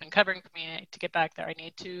people have been covering for me. I need to get back there. I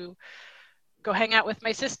need to go hang out with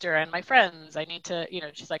my sister and my friends. I need to,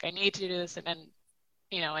 she's like, I need to do this. And then,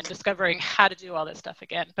 and discovering how to do all this stuff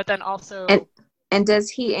again. But then also. And does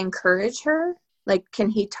he encourage her? Like, can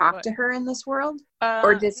he talk to her in this world?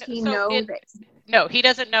 Or does he know that? No, he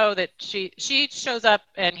doesn't know that she shows up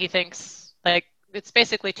and he thinks like it's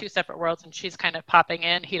basically two separate worlds, and she's kind of popping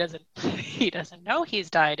in. He doesn't know he's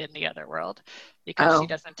died in the other world because she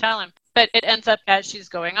doesn't tell him. But it ends up, as she's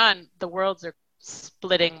going on, the worlds are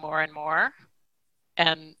splitting more and more,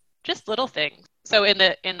 and just little things. So in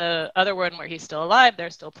the other one where he's still alive, they're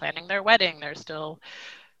still planning their wedding. They're still,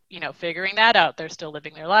 figuring that out. They're still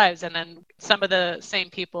living their lives. And then some of the same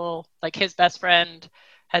people, like his best friend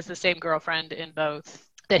has the same girlfriend in both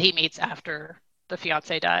that he meets after the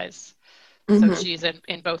fiance dies. So she's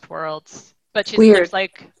in both worlds, but she lives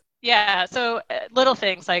like, so little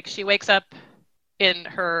things like she wakes up in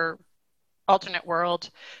her alternate world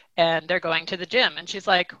and they're going to the gym, and she's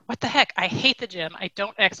like, what the heck? I hate the gym. I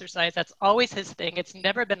don't exercise. That's always his thing. It's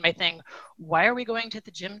never been my thing. Why are we going to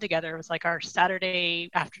the gym together? It was like our Saturday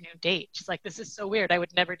afternoon date. She's like, this is so weird. I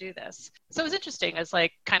would never do this. So it was interesting as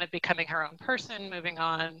like kind of becoming her own person, moving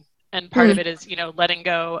on. And part of it is, letting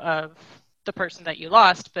go of the person that you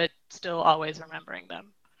lost, but still always remembering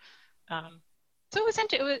them. So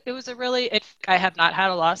it was a really, I have not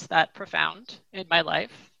had a loss that profound in my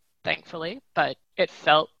life, thankfully, but it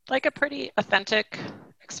felt like a pretty authentic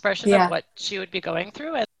expression of what she would be going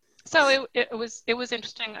through. And so it was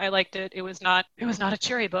interesting. I liked it. It was not a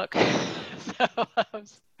cheery book. So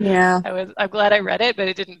I'm glad I read it, but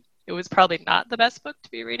it was probably not the best book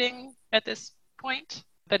to be reading at this point,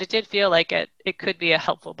 but it did feel like it could be a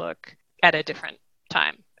helpful book at a different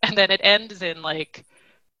time. And then it ends in like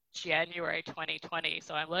January 2020.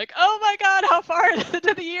 So I'm like, oh my God, how far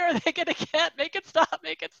into the year are they going to get? Make it stop.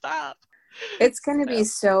 It's going to be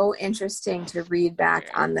so interesting to read back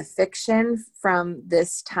on the fiction from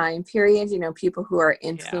this time period, people who are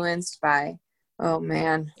influenced by, oh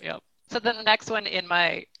man. Yep. So then the next one in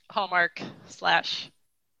my Hallmark /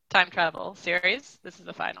 time travel series, this is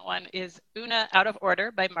the final one, is Una Out of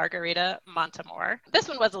Order by Margarita Montemor. This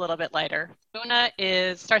one was a little bit lighter. Una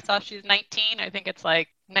starts off, she's 19. I think it's like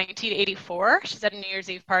 1984. She's at a New Year's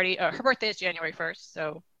Eve party. Her birthday is January 1st,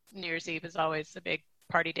 so New Year's Eve is always a big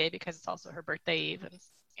party day because it's also her birthday eve, and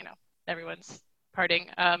everyone's partying.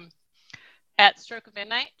 At stroke of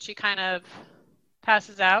midnight, she kind of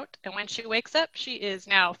passes out, and when she wakes up, she is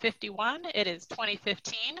now 51. It is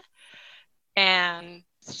 2015, and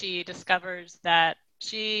she discovers that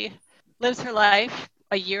she lives her life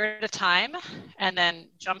a year at a time and then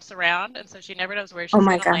jumps around, and so she never knows where she's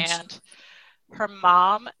going to land. Her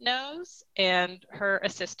mom knows, and her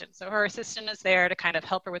assistant. So her assistant is there to kind of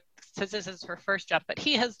help her with, since this is her first jump, but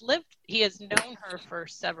he has known her for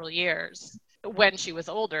several years when she was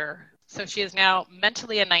older. So she is now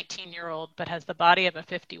mentally a 19-year-old, but has the body of a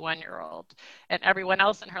 51-year-old. And everyone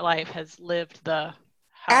else in her life has lived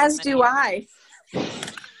as do years. I.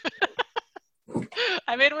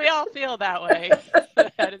 I mean, we all feel that way.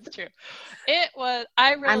 That is true.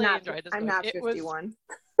 I really enjoyed this book. I'm not 51.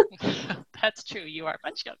 That's true. You are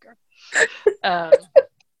much younger. I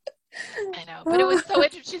know. But it was so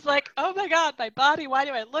interesting. She's like, oh my God, my body, why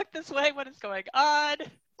do I look this way? What is going on?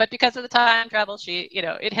 But because of the time travel, she,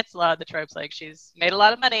 it hits a lot of the tropes. Like she's made a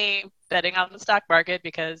lot of money betting on the stock market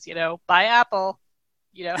because, buy Apple.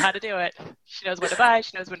 You know how to do it. She knows when to buy.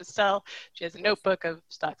 She knows when to sell. She has a notebook of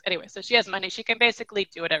stocks. Anyway, so she has money. She can basically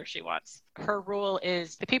do whatever she wants. Her rule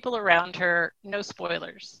is the people around her, no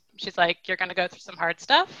spoilers. She's like, you're going to go through some hard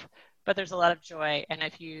stuff, but there's a lot of joy. And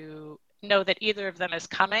if you know that either of them is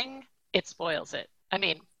coming, it spoils it. I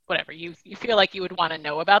mean, whatever. You feel like you would want to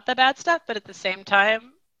know about the bad stuff, but at the same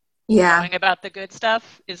time, knowing about the good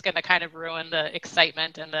stuff is going to kind of ruin the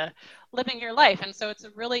excitement and the living your life. And so it's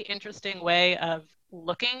a really interesting way of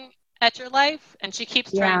looking at your life, and she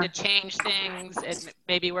keeps trying to change things. It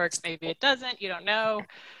maybe works, maybe it doesn't, you don't know.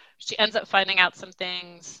 She ends up finding out some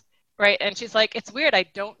things, right? And she's like, it's weird, I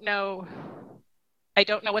don't know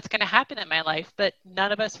what's going to happen in my life, but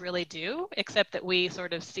none of us really do, except that we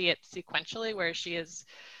sort of see it sequentially, where she is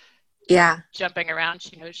jumping around.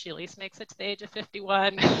 She knows she at least makes it to the age of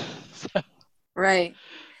 51. So, right.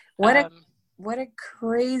 What a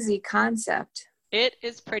crazy concept. It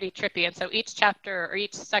is pretty trippy. And so each chapter or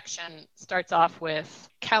each section starts off with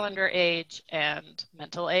calendar age and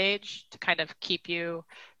mental age to kind of keep you,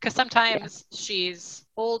 because sometimes she's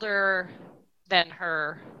older than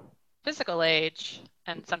her physical age.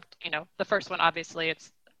 And the first one, obviously,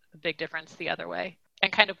 it's a big difference the other way.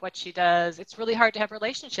 And kind of what she does, it's really hard to have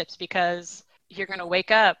relationships because you're going to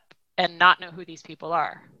wake up and not know who these people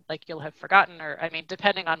are. Like you'll have forgotten, or I mean,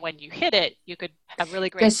 depending on when you hit it, you could have really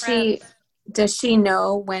great friends. Does she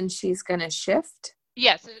know when she's going to shift?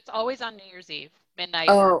 Yes, it's always on New Year's Eve, midnight.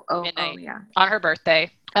 Midnight yeah. On her birthday.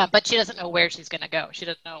 But she doesn't know where she's going to go. She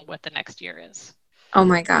doesn't know what the next year is. Oh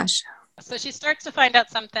my gosh. So she starts to find out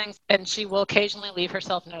some things, and she will occasionally leave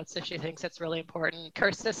herself notes if she thinks it's really important. Her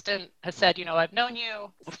assistant has said, I've known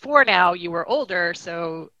you before now. You were older,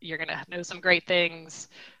 so you're going to know some great things.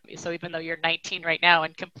 So even though you're 19 right now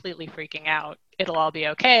and completely freaking out, it'll all be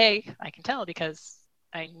okay. I can tell because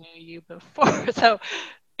I knew you before. So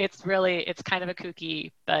it's kind of a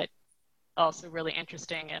kooky, but also really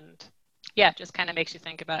interesting. And yeah, just kind of makes you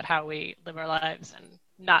think about how we live our lives and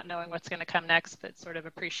not knowing what's going to come next, but sort of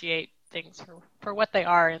appreciate things for what they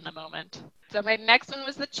are in the moment. So my next one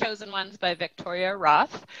was The Chosen Ones by Victoria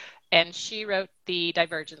Roth. And she wrote the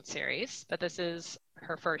Divergent series, but this is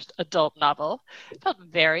her first adult novel. It felt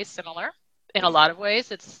very similar in a lot of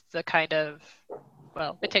ways. It's the kind of,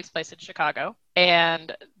 it takes place in Chicago.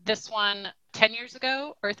 And this one, 10 years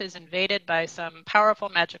ago, Earth is invaded by some powerful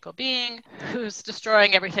magical being who's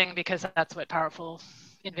destroying everything because that's what powerful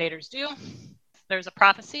invaders do. There's a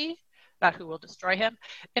prophecy about who will destroy him.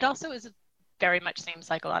 It also very much seems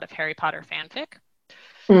like a lot of Harry Potter fanfic.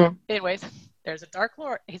 Anyways, there's a Dark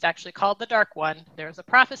Lord. He's actually called the Dark One. There's a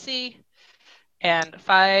prophecy, and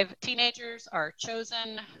 5 teenagers are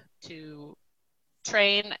chosen to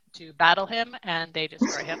train to battle him, and they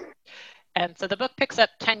destroy him. And so the book picks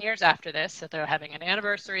up 10 years after this, so they're having an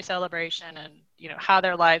anniversary celebration and, how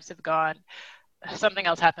their lives have gone. Something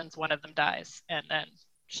else happens, one of them dies, and then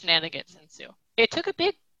shenanigans ensue. It took a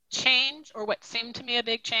big change, or what seemed to me a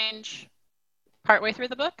big change, partway through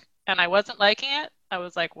the book, and I wasn't liking it. I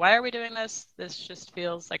was like, why are we doing this? This just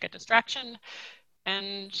feels like a distraction.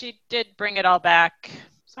 And she did bring it all back.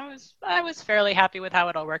 So I was fairly happy with how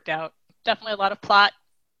it all worked out. Definitely a lot of plot,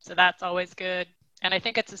 so that's always good. And I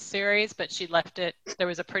think it's a series, but she left it, there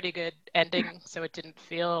was a pretty good ending, so it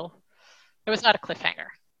was not a cliffhanger,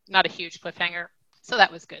 not a huge cliffhanger. So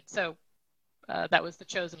that was good. So that was The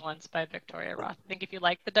Chosen Ones by Victoria Roth. I think if you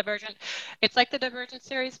like the Divergent, it's like the Divergent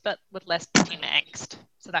series, but with less teen angst.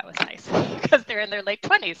 So that was nice because they're in their late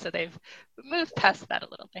 20s, so they've moved past that a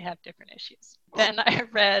little. They have different issues. Then I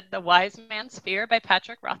read The Wise Man's Fear by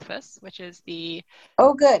Patrick Rothfuss, which is the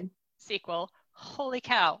good sequel. Holy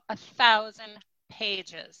cow, 1,000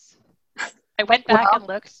 pages. I went back and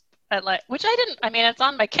looked at which I didn't, it's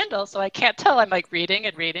on my Kindle, so I can't tell. I'm like reading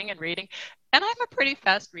and reading and reading. And I'm a pretty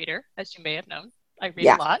fast reader, as you may have known. I read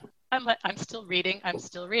a lot. I'm still reading.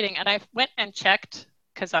 And I went and checked,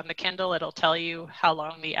 because on the Kindle, it'll tell you how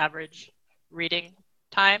long the average reading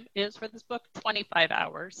time is for this book, 25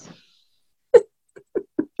 hours.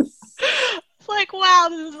 It's like, wow,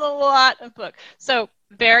 this is a lot of book. So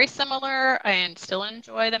very similar. I still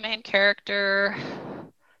enjoy the main character.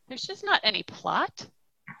 There's just not any plot.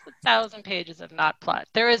 1,000 pages of not plot.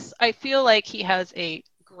 I feel like he has a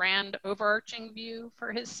grand overarching view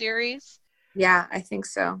for his series. Yeah, I think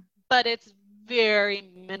so. But it's very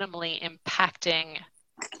minimally impacting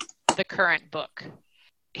the current book.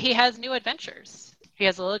 He has new adventures.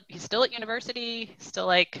 He's still at university, still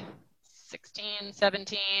like 16,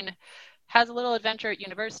 17, has a little adventure at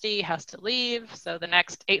university, has to leave. So the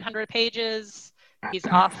next 800 pages, he's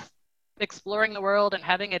off exploring the world and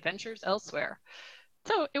having adventures elsewhere.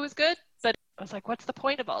 So it was good, but I was like, what's the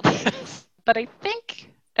point of all this? But I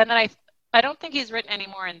think, and then I don't think he's written any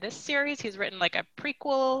more in this series. He's written like a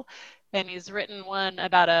prequel, and he's written one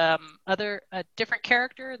about a different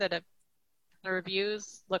character that the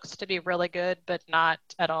reviews looks to be really good, but not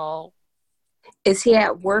at all. Is he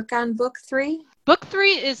at work on book 3? Book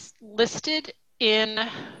 3 is listed in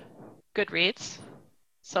Goodreads,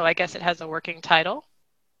 so I guess it has a working title.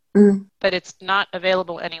 But it's not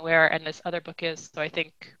available anywhere, and this other book is. So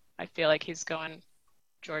I feel like he's going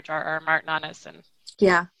George R.R. Martin on us and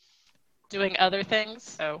doing other things.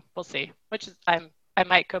 So we'll see. Which is I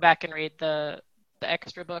might go back and read the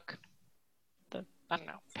extra book, the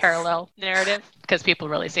parallel narrative, because people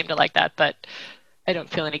really seem to like that. But I don't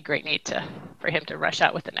feel any great need for him to rush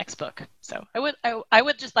out with the next book. So I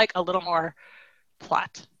would just like a little more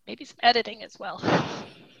plot, maybe some editing as well.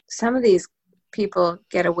 Some of these people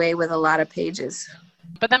get away with a lot of pages.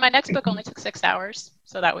 But then my next book only took 6 hours,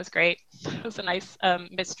 so that was great. It was a nice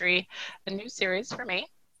mystery, a new series for me.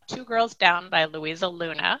 Two Girls Down by Louisa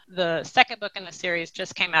Luna. The second book in the series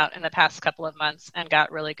just came out in the past couple of months and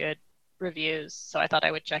got really good reviews, so I thought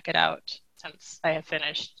I would check it out since I have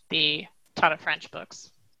finished the ton of French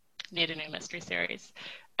books. Need a new mystery series.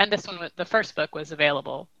 And this one, the first book, was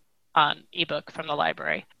available on ebook from the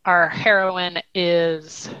library. Our heroine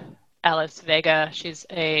is Alice Vega. She's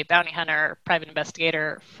a bounty hunter, private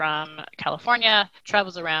investigator from California,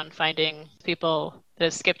 travels around finding people that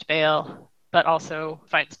have skipped bail, but also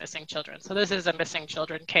finds missing children. So this is a missing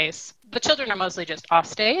children case. The children are mostly just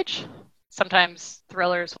offstage. Sometimes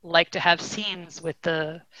thrillers like to have scenes with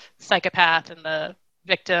the psychopath and the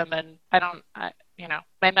victim, and my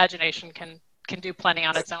imagination can do plenty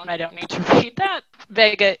on its own. I don't need to read that.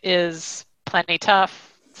 Vega is plenty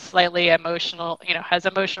tough, slightly emotional, has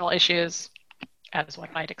emotional issues, as one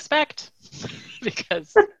might expect,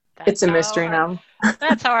 because it's a mystery novel.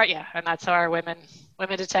 That's how our women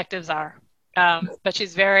detectives are. But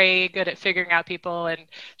she's very good at figuring out people, and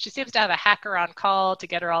she seems to have a hacker on call to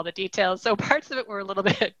get her all the details. So parts of it were a little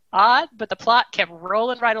bit odd, but the plot kept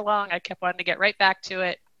rolling right along. I kept wanting to get right back to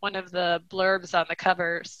it. One of the blurbs on the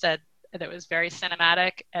cover said that it was very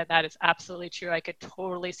cinematic, and that is absolutely true. I could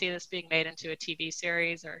totally see this being made into a TV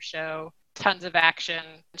series or a show. Tons of action.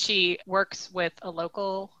 She works with a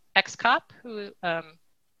local ex-cop who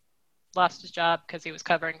lost his job because he was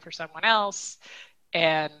covering for someone else,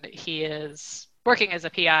 and he is working as a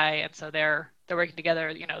PI, and so they're working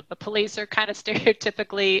together. The police are kind of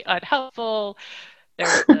stereotypically unhelpful.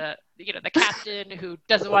 There's the captain who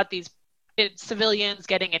doesn't want these civilians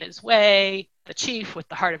getting in his way, the chief with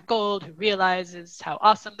the heart of gold who realizes how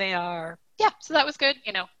awesome they are. Yeah, so that was good,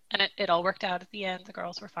 and it all worked out at the end. The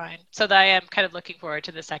girls were fine. So I am kind of looking forward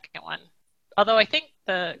to the second one. Although I think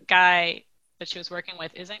the guy that she was working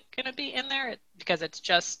with isn't going to be in there because it's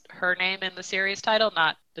just her name in the series title,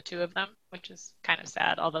 not the two of them, which is kind of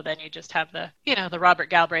sad. Although then you just have the Robert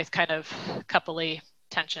Galbraith kind of coupley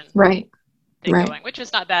tension. Right. Going, which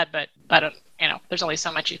is not bad, but I don't, there's only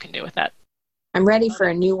so much you can do with that. I'm ready for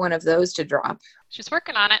a new one of those to drop. She's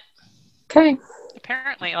working on it. Okay.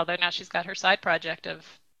 Apparently, although now she's got her side project of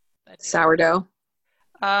sourdough.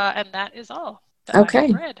 And that is all that okay. I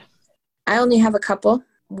have read. I only have a couple.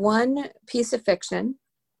 One piece of fiction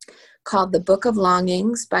called The Book of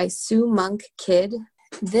Longings by Sue Monk Kidd.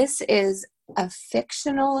 This is a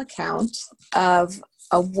fictional account of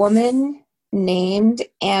a woman named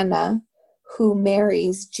Anna who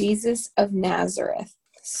marries Jesus of Nazareth.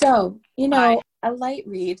 So, a light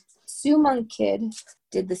read. Sue Monk Kidd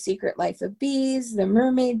did The Secret Life of Bees, The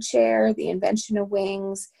Mermaid Chair, The Invention of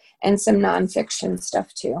Wings, and some nonfiction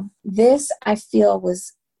stuff too. This, I feel,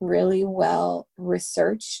 was really well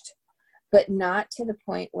researched, but not to the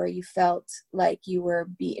point where you felt like you were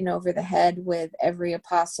beaten over the head with every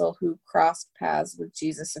apostle who crossed paths with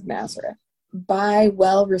Jesus of Nazareth. By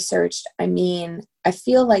well researched, I mean, I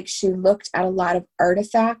feel like she looked at a lot of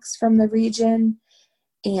artifacts from the region,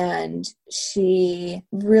 and she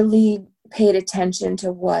really paid attention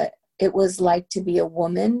to what it was like to be a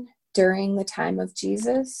woman during the time of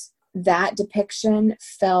Jesus. That depiction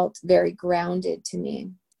felt very grounded to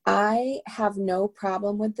me. I have no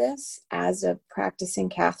problem with this as a practicing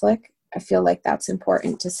Catholic. I feel like that's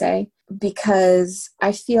important to say, because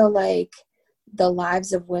I feel like the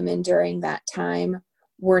lives of women during that time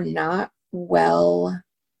were not well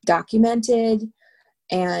documented,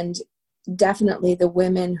 and definitely the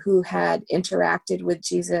women who had interacted with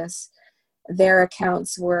Jesus, their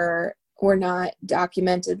accounts were not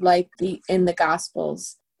documented like in the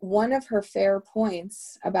Gospels. One of her fair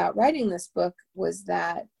points about writing this book was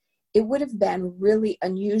that it would have been really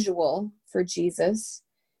unusual for Jesus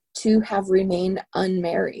to have remained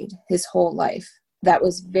unmarried his whole life. That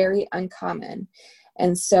was very uncommon.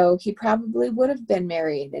 And so he probably would have been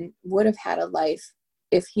married and would have had a life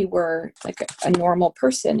if he were like a normal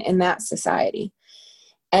person in that society.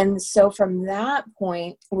 And so from that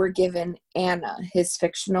point, we're given Anna, his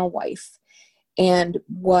fictional wife, and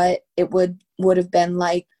what it would have been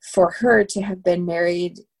like for her to have been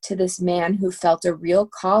married to this man who felt a real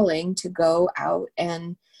calling to go out,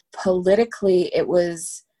 and politically it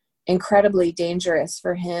was incredibly dangerous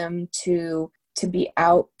for him to be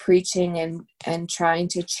out preaching and trying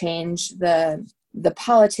to change the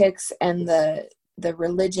politics and the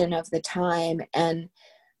religion of the time. And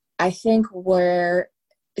I think where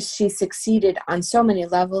she succeeded on so many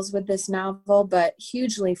levels with this novel, but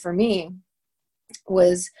hugely for me,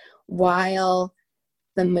 was while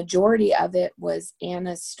the majority of it was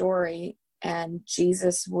Anna's story, and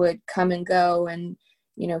Jesus would come and go, and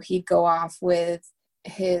he'd go off with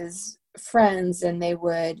his friends and they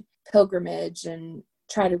would pilgrimage and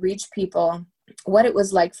try to reach people, what it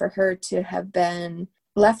was like for her to have been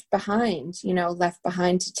left behind, left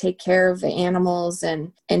behind to take care of the animals.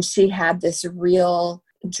 And she had this real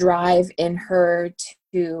drive in her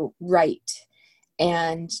to write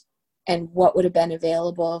and what would have been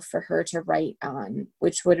available for her to write on,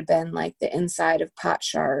 which would have been like the inside of pot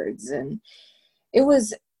shards. And it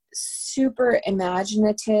was super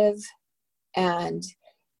imaginative, and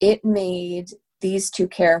it made these two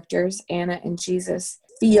characters, Anna and Jesus,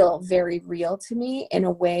 feel very real to me in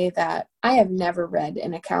a way that I have never read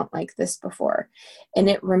an account like this before. And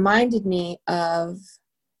it reminded me of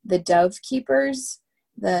The Dove Keepers,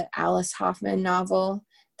 the Alice Hoffman novel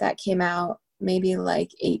that came out maybe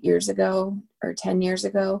like 8 years ago or 10 years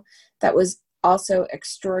ago. That was also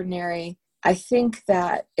extraordinary. I think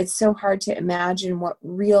that it's so hard to imagine what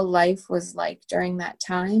real life was like during that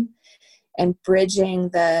time, and bridging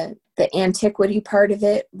the antiquity part of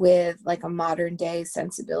it with like a modern day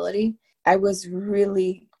sensibility. I was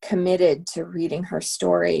really committed to reading her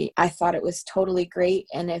story. I thought it was totally great.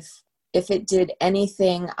 And if it did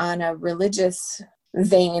anything on a religious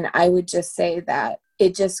vein, I would just say that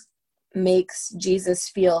it just makes Jesus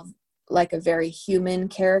feel like a very human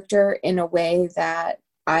character in a way that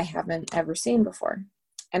I haven't ever seen before.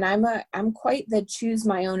 And I'm quite the choose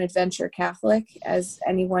my own adventure Catholic, as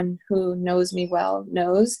anyone who knows me well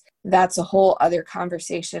knows. That's a whole other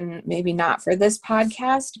conversation, maybe not for this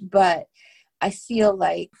podcast, but I feel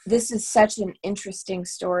like this is such an interesting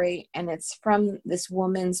story, and it's from this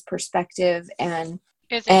woman's perspective. And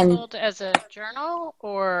is it told as a journal,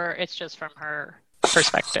 or it's just from her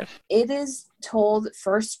perspective? It is told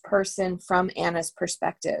first person from Anna's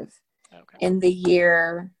perspective. Okay. In the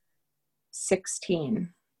year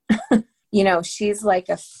 16. She's like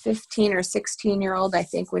a 15 or 16-year-old, I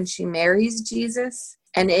think, when she marries Jesus.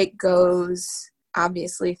 And it goes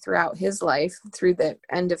obviously throughout his life, through the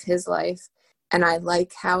end of his life. And I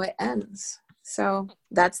like how it ends. So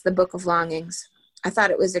that's the Book of Longings. I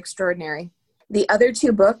thought it was extraordinary. The other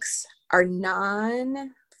two books are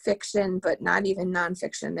non-fiction, but not even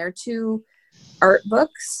non-fiction. They're two art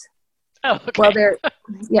books. Oh, okay. Well,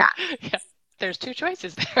 yeah. There's two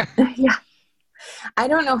choices there. Yeah. I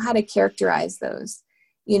don't know how to characterize those.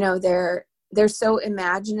 They're so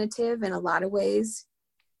imaginative in a lot of ways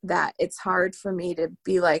that it's hard for me to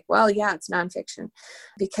be like, well, yeah, it's nonfiction,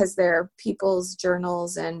 because they're people's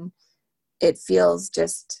journals, and it feels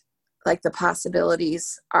just like the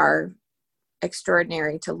possibilities are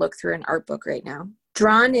extraordinary to look through an art book right now.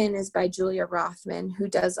 Drawn In is by Julia Rothman, who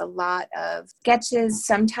does a lot of sketches,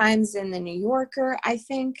 sometimes in the New Yorker, I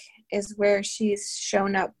think, is where she's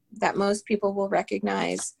shown up that most people will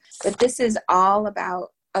recognize. But this is all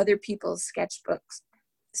about other people's sketchbooks.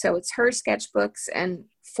 So it's her sketchbooks and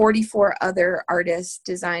 44 other artists,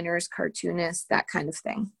 designers, cartoonists, that kind of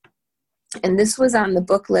thing. And this was on the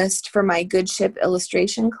book list for my Good Ship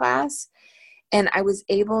illustration class. And I was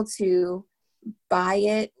able to buy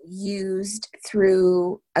it used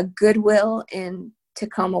through a Goodwill in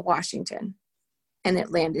Tacoma, Washington. And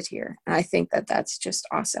it landed here. And I think that that's just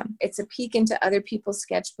awesome. It's a peek into other people's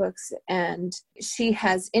sketchbooks. And she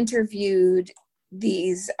has interviewed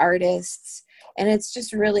these artists. And it's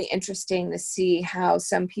just really interesting to see how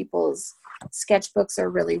some people's sketchbooks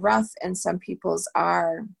are really rough and some people's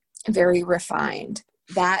are very refined.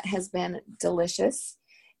 That has been delicious.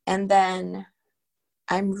 And then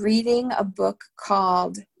I'm reading a book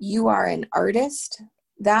called You Are an Artist.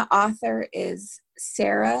 That author is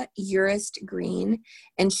Sarah Urist Green,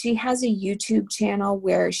 and she has a YouTube channel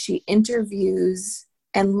where she interviews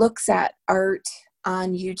and looks at art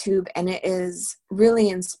on YouTube, and it is really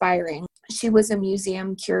inspiring. She was a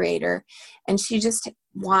museum curator, and she just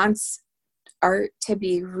wants art to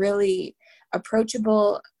be really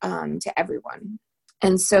approachable to everyone.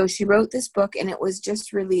 And so she wrote this book, and it was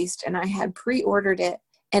just released, and I had pre-ordered it,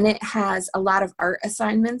 and it has a lot of art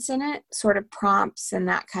assignments in it, sort of prompts and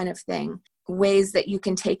that kind of thing, ways that you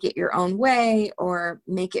can take it your own way or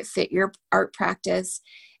make it fit your art practice.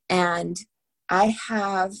 And I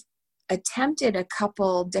have attempted a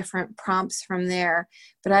couple different prompts from there,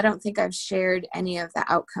 but I don't think I've shared any of the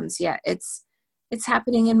outcomes yet. It's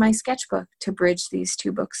happening in my sketchbook to bridge these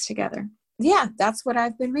two books together. Yeah, that's what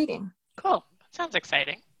I've been reading. Cool. Sounds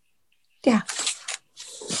exciting. Yeah.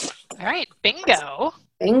 All right. Bingo.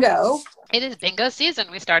 Bingo. It is bingo season.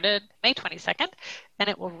 We started May 22nd, and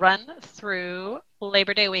it will run through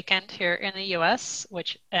Labor Day weekend here in the U.S.,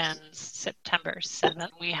 which ends September 7th.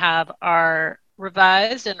 We have our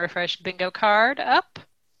revised and refreshed bingo card up.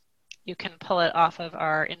 You can pull it off of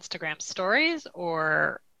our Instagram stories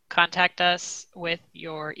or contact us with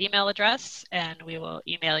your email address, and we will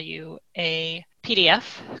email you a PDF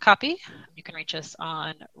copy. You can reach us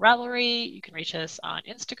on Ravelry. You can reach us on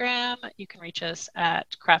Instagram. You can reach us at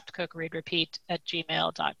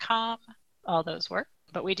craftcookreadrepeat@gmail.com. All those work.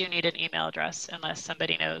 But we do need an email address unless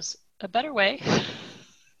somebody knows a better way.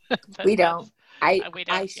 We don't. We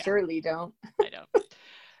don't. I surely don't. I don't.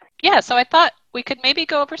 Yeah, so I thought we could maybe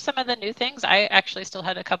go over some of the new things. I actually still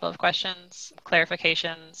had a couple of questions,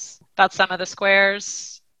 clarifications about some of the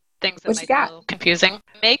squares, things that What might you be a got? little confusing.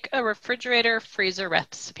 Make a refrigerator freezer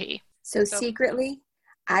recipe. So secretly,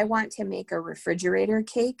 I want to make a refrigerator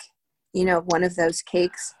cake, one of those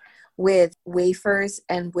cakes with wafers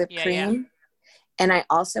and whipped cream. And I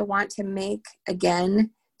also want to make,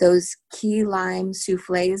 again, those key lime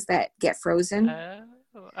souffles that get frozen.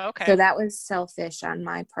 Oh, okay. So that was selfish on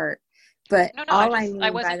my part. But no, I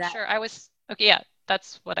wasn't sure. Okay, yeah,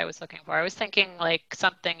 that's what I was looking for. I was thinking like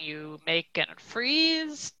something you make and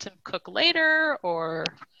freeze to cook later, or...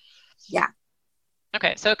 Yeah.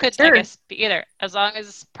 Okay, so it could, sure. I guess, be either. As long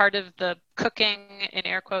as part of the cooking, in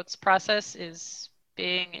air quotes, process is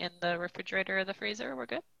being in the refrigerator or the freezer, we're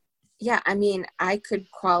good? Yeah, I mean, I could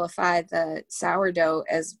qualify the sourdough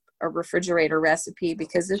as a refrigerator recipe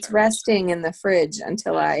because it's resting in the fridge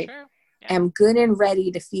until I am good and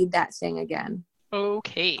ready to feed that thing again.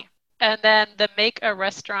 Okay. And then the make a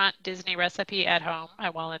restaurant Disney recipe at home. I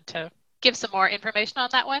wanted to give some more information on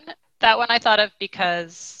that one. That one I thought of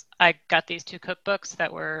because I got these 2 cookbooks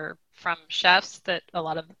that were from chefs that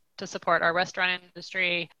to support our restaurant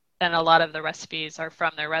industry. And a lot of the recipes are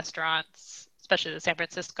from their restaurants, especially the San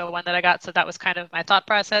Francisco one that I got. So that was kind of my thought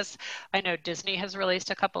process. I know Disney has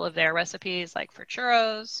released a couple of their recipes, like for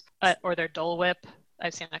churros or their Dole Whip.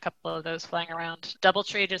 I've seen a couple of those flying around.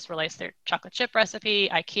 DoubleTree just released their chocolate chip recipe.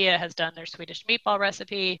 IKEA has done their Swedish meatball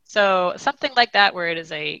recipe. So something like that where it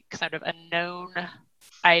is a kind of a known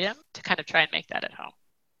item to kind of try and make that at home.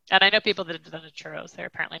 And I know people that have done the churros. They're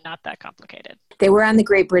apparently not that complicated. They were on the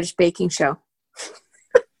Great British Baking Show.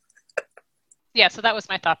 Yeah, so that was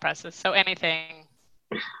my thought process. So anything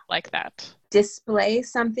like that. Display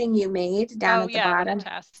something you made down at the bottom.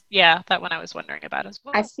 Yeah, that one I was wondering about as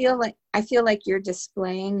well. I feel like you're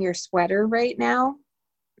displaying your sweater right now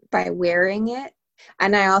by wearing it.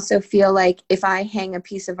 And I also feel like if I hang a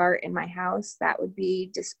piece of art in my house, that would be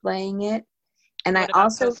displaying it. And what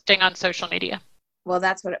about posting on social media? Well,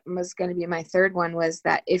 that's what was going to be my third one, was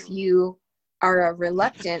that if you are a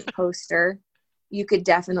reluctant poster, you could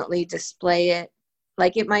definitely display it.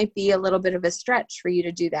 Like, it might be a little bit of a stretch for you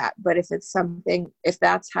to do that, but if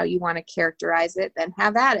that's how you want to characterize it, then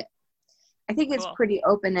have at it. I think it's pretty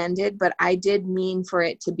open-ended, but I did mean for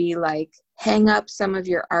it to be like, hang up some of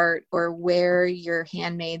your art or wear your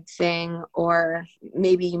handmade thing, or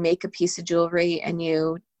maybe you make a piece of jewelry and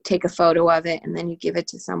you take a photo of it and then you give it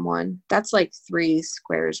to someone. That's like 3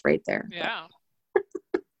 squares right there. Yeah.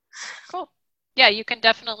 Cool. Yeah, you can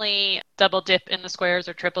definitely double dip in the squares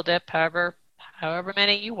or triple dip, however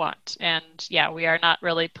many you want. And yeah, we are not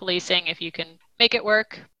really policing. If you can make it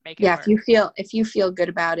work, make it work. Yeah, if you feel good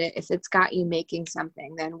about it, if it's got you making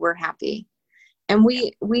something, then we're happy. And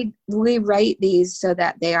we write these so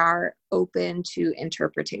that they are open to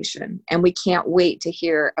interpretation, and we can't wait to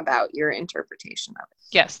hear about your interpretation of it.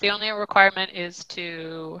 Yes, the only requirement is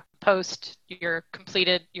to post your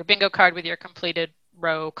bingo card with your completed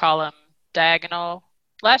row, column, diagonal.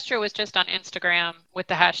 Last year was just on Instagram with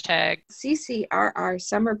the hashtag CCRR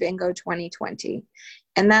Summer Bingo 2020.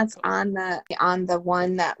 And that's on the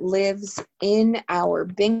one that lives in our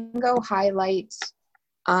bingo highlights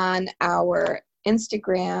on our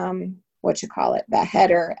Instagram, the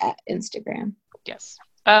header at Instagram. Yes.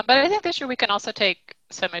 But I think this year we can also take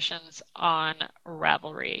submissions on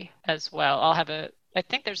Ravelry as well. I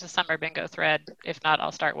think there's a summer bingo thread. If not,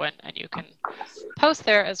 I'll start one, and you can post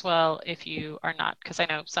there as well if you are not, because I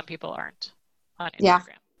know some people aren't on Instagram. Yeah.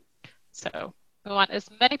 So we want as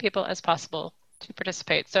many people as possible to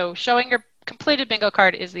participate. So showing your completed bingo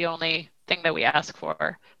card is the only thing that we ask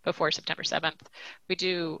for before September 7th. We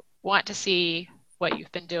do want to see what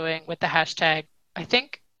you've been doing with the hashtag. I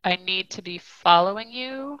think I need to be following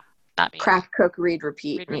you. Not me. Craft Cook Read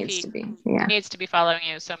Repeat needs to be. Yeah. Needs to be following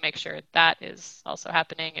you. So make sure that is also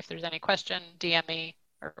happening. If there's any question, DM me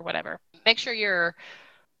or whatever. Make sure your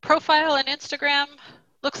profile on Instagram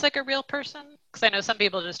looks like a real person. Because I know some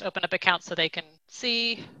people just open up accounts so they can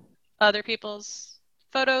see other people's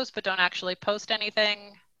photos, but don't actually post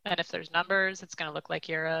anything. And if there's numbers, it's going to look like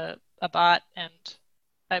you're a bot. And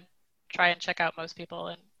I try and check out most people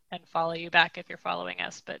and follow you back if you're following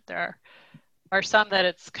us. But there are some that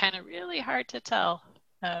it's kind of really hard to tell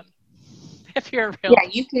if if you're a real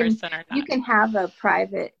Yeah, person or you not. can have a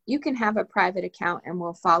private account and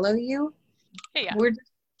we'll follow you. Yeah. We're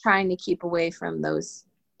just trying to keep away from those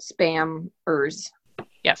spammers.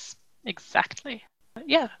 Yes, exactly.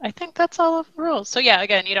 Yeah, I think that's all of the rules. So yeah,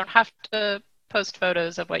 again, you don't have to post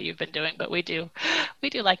photos of what you've been doing, but we do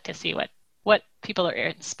like to see what people are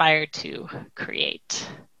inspired to create.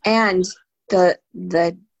 And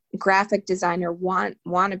the graphic designer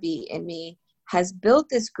wannabe in me has built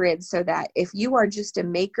this grid so that if you are just a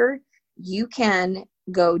maker, you can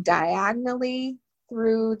go diagonally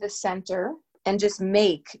through the center and just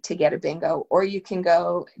make to get a bingo, or you can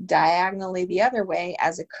go diagonally the other way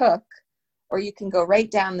as a cook, or you can go right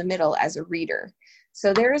down the middle as a reader.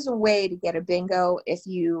 So there is a way to get a bingo if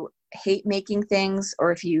you hate making things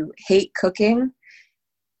or if you hate cooking.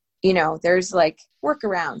 You know, there's like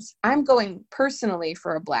workarounds. I'm going personally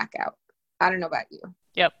for a blackout. I don't know about you.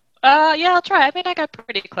 Yep. Yeah, I'll try. I mean, I got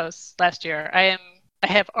pretty close last year.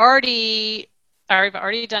 I've already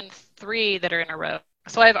done 3 that are in a row.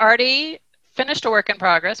 So I've already finished a work in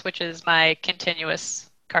progress, which is my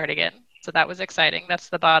continuous cardigan. So that was exciting. That's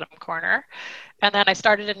the bottom corner. And then I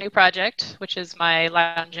started a new project, which is my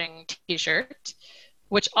lounging t-shirt,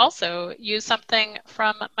 which also used something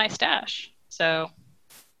from my stash. So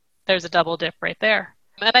there's a double dip right there.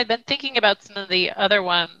 And I've been thinking about some of the other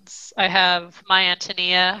ones. I have My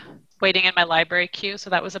Antonia waiting in my library queue.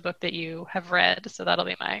 So that was a book that you have read. So that'll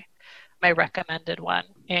be my recommended one.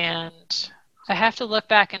 And I have to look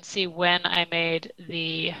back and see when I made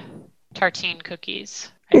the tartine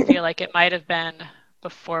cookies. I feel like it might have been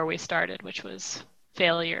before we started, which was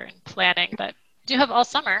failure in planning. But I do have all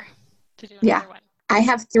summer to do another one. I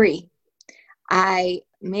have 3. I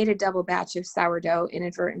made a double batch of sourdough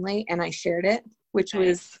inadvertently and I shared it, which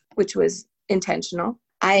was intentional.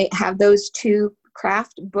 I have those 2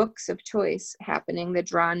 craft books of choice happening, the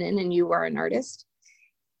Drawn In and You Are an Artist.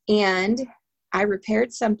 And I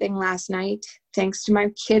repaired something last night thanks to my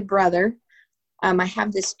kid brother. I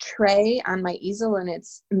have this tray on my easel and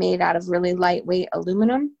it's made out of really lightweight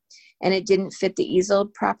aluminum and it didn't fit the easel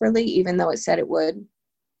properly, even though it said it would.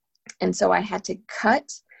 And so I had to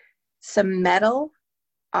cut some metal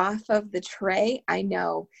off of the tray. I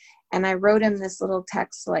know. And I wrote him this little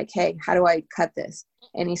text like, hey, how do I cut this?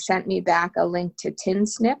 And he sent me back a link to tin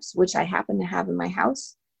snips, which I happen to have in my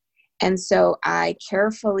house. And so I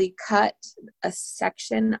carefully cut a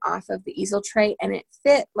section off of the easel tray and it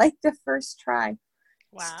fit like the first try.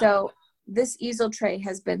 Wow. So this easel tray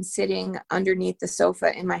has been sitting underneath the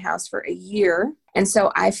sofa in my house for a year. And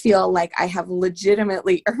so I feel like I have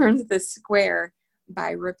legitimately earned the square by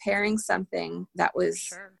repairing something that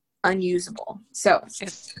was unusable. So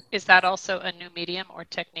is that also a new medium or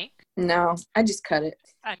technique? No, I just cut it.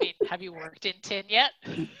 I mean, have you worked in tin yet?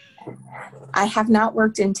 I have not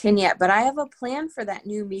worked in tin yet, but I have a plan for that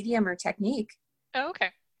new medium or technique. Oh,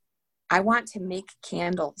 okay. I want to make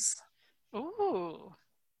candles. Ooh.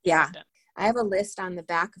 Yeah. I have a list on the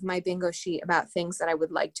back of my bingo sheet about things that I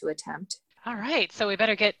would like to attempt. All right. So we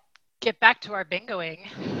better get back to our bingoing.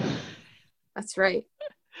 That's right.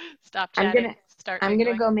 Stop chatting. I'm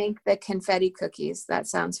going to go make the confetti cookies. That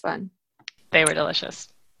sounds fun. They were delicious.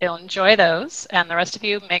 You'll enjoy those. And the rest of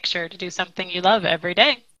you, make sure to do something you love every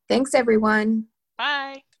day. Thanks, everyone.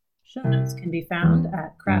 Bye. Show notes can be found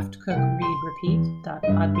at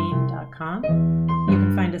craftcookreadrepeat.podbean.com. You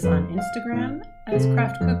can find us on Instagram as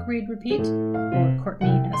craftcookreadrepeat or Courtney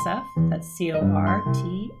SF, that's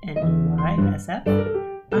CORTNEYSF.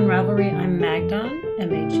 On Ravelry, I'm Magdon,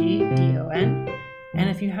 MAGDON. And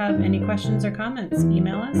if you have any questions or comments,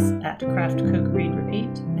 email us at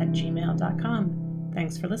craftcookreadrepeat@gmail.com.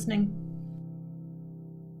 Thanks for listening.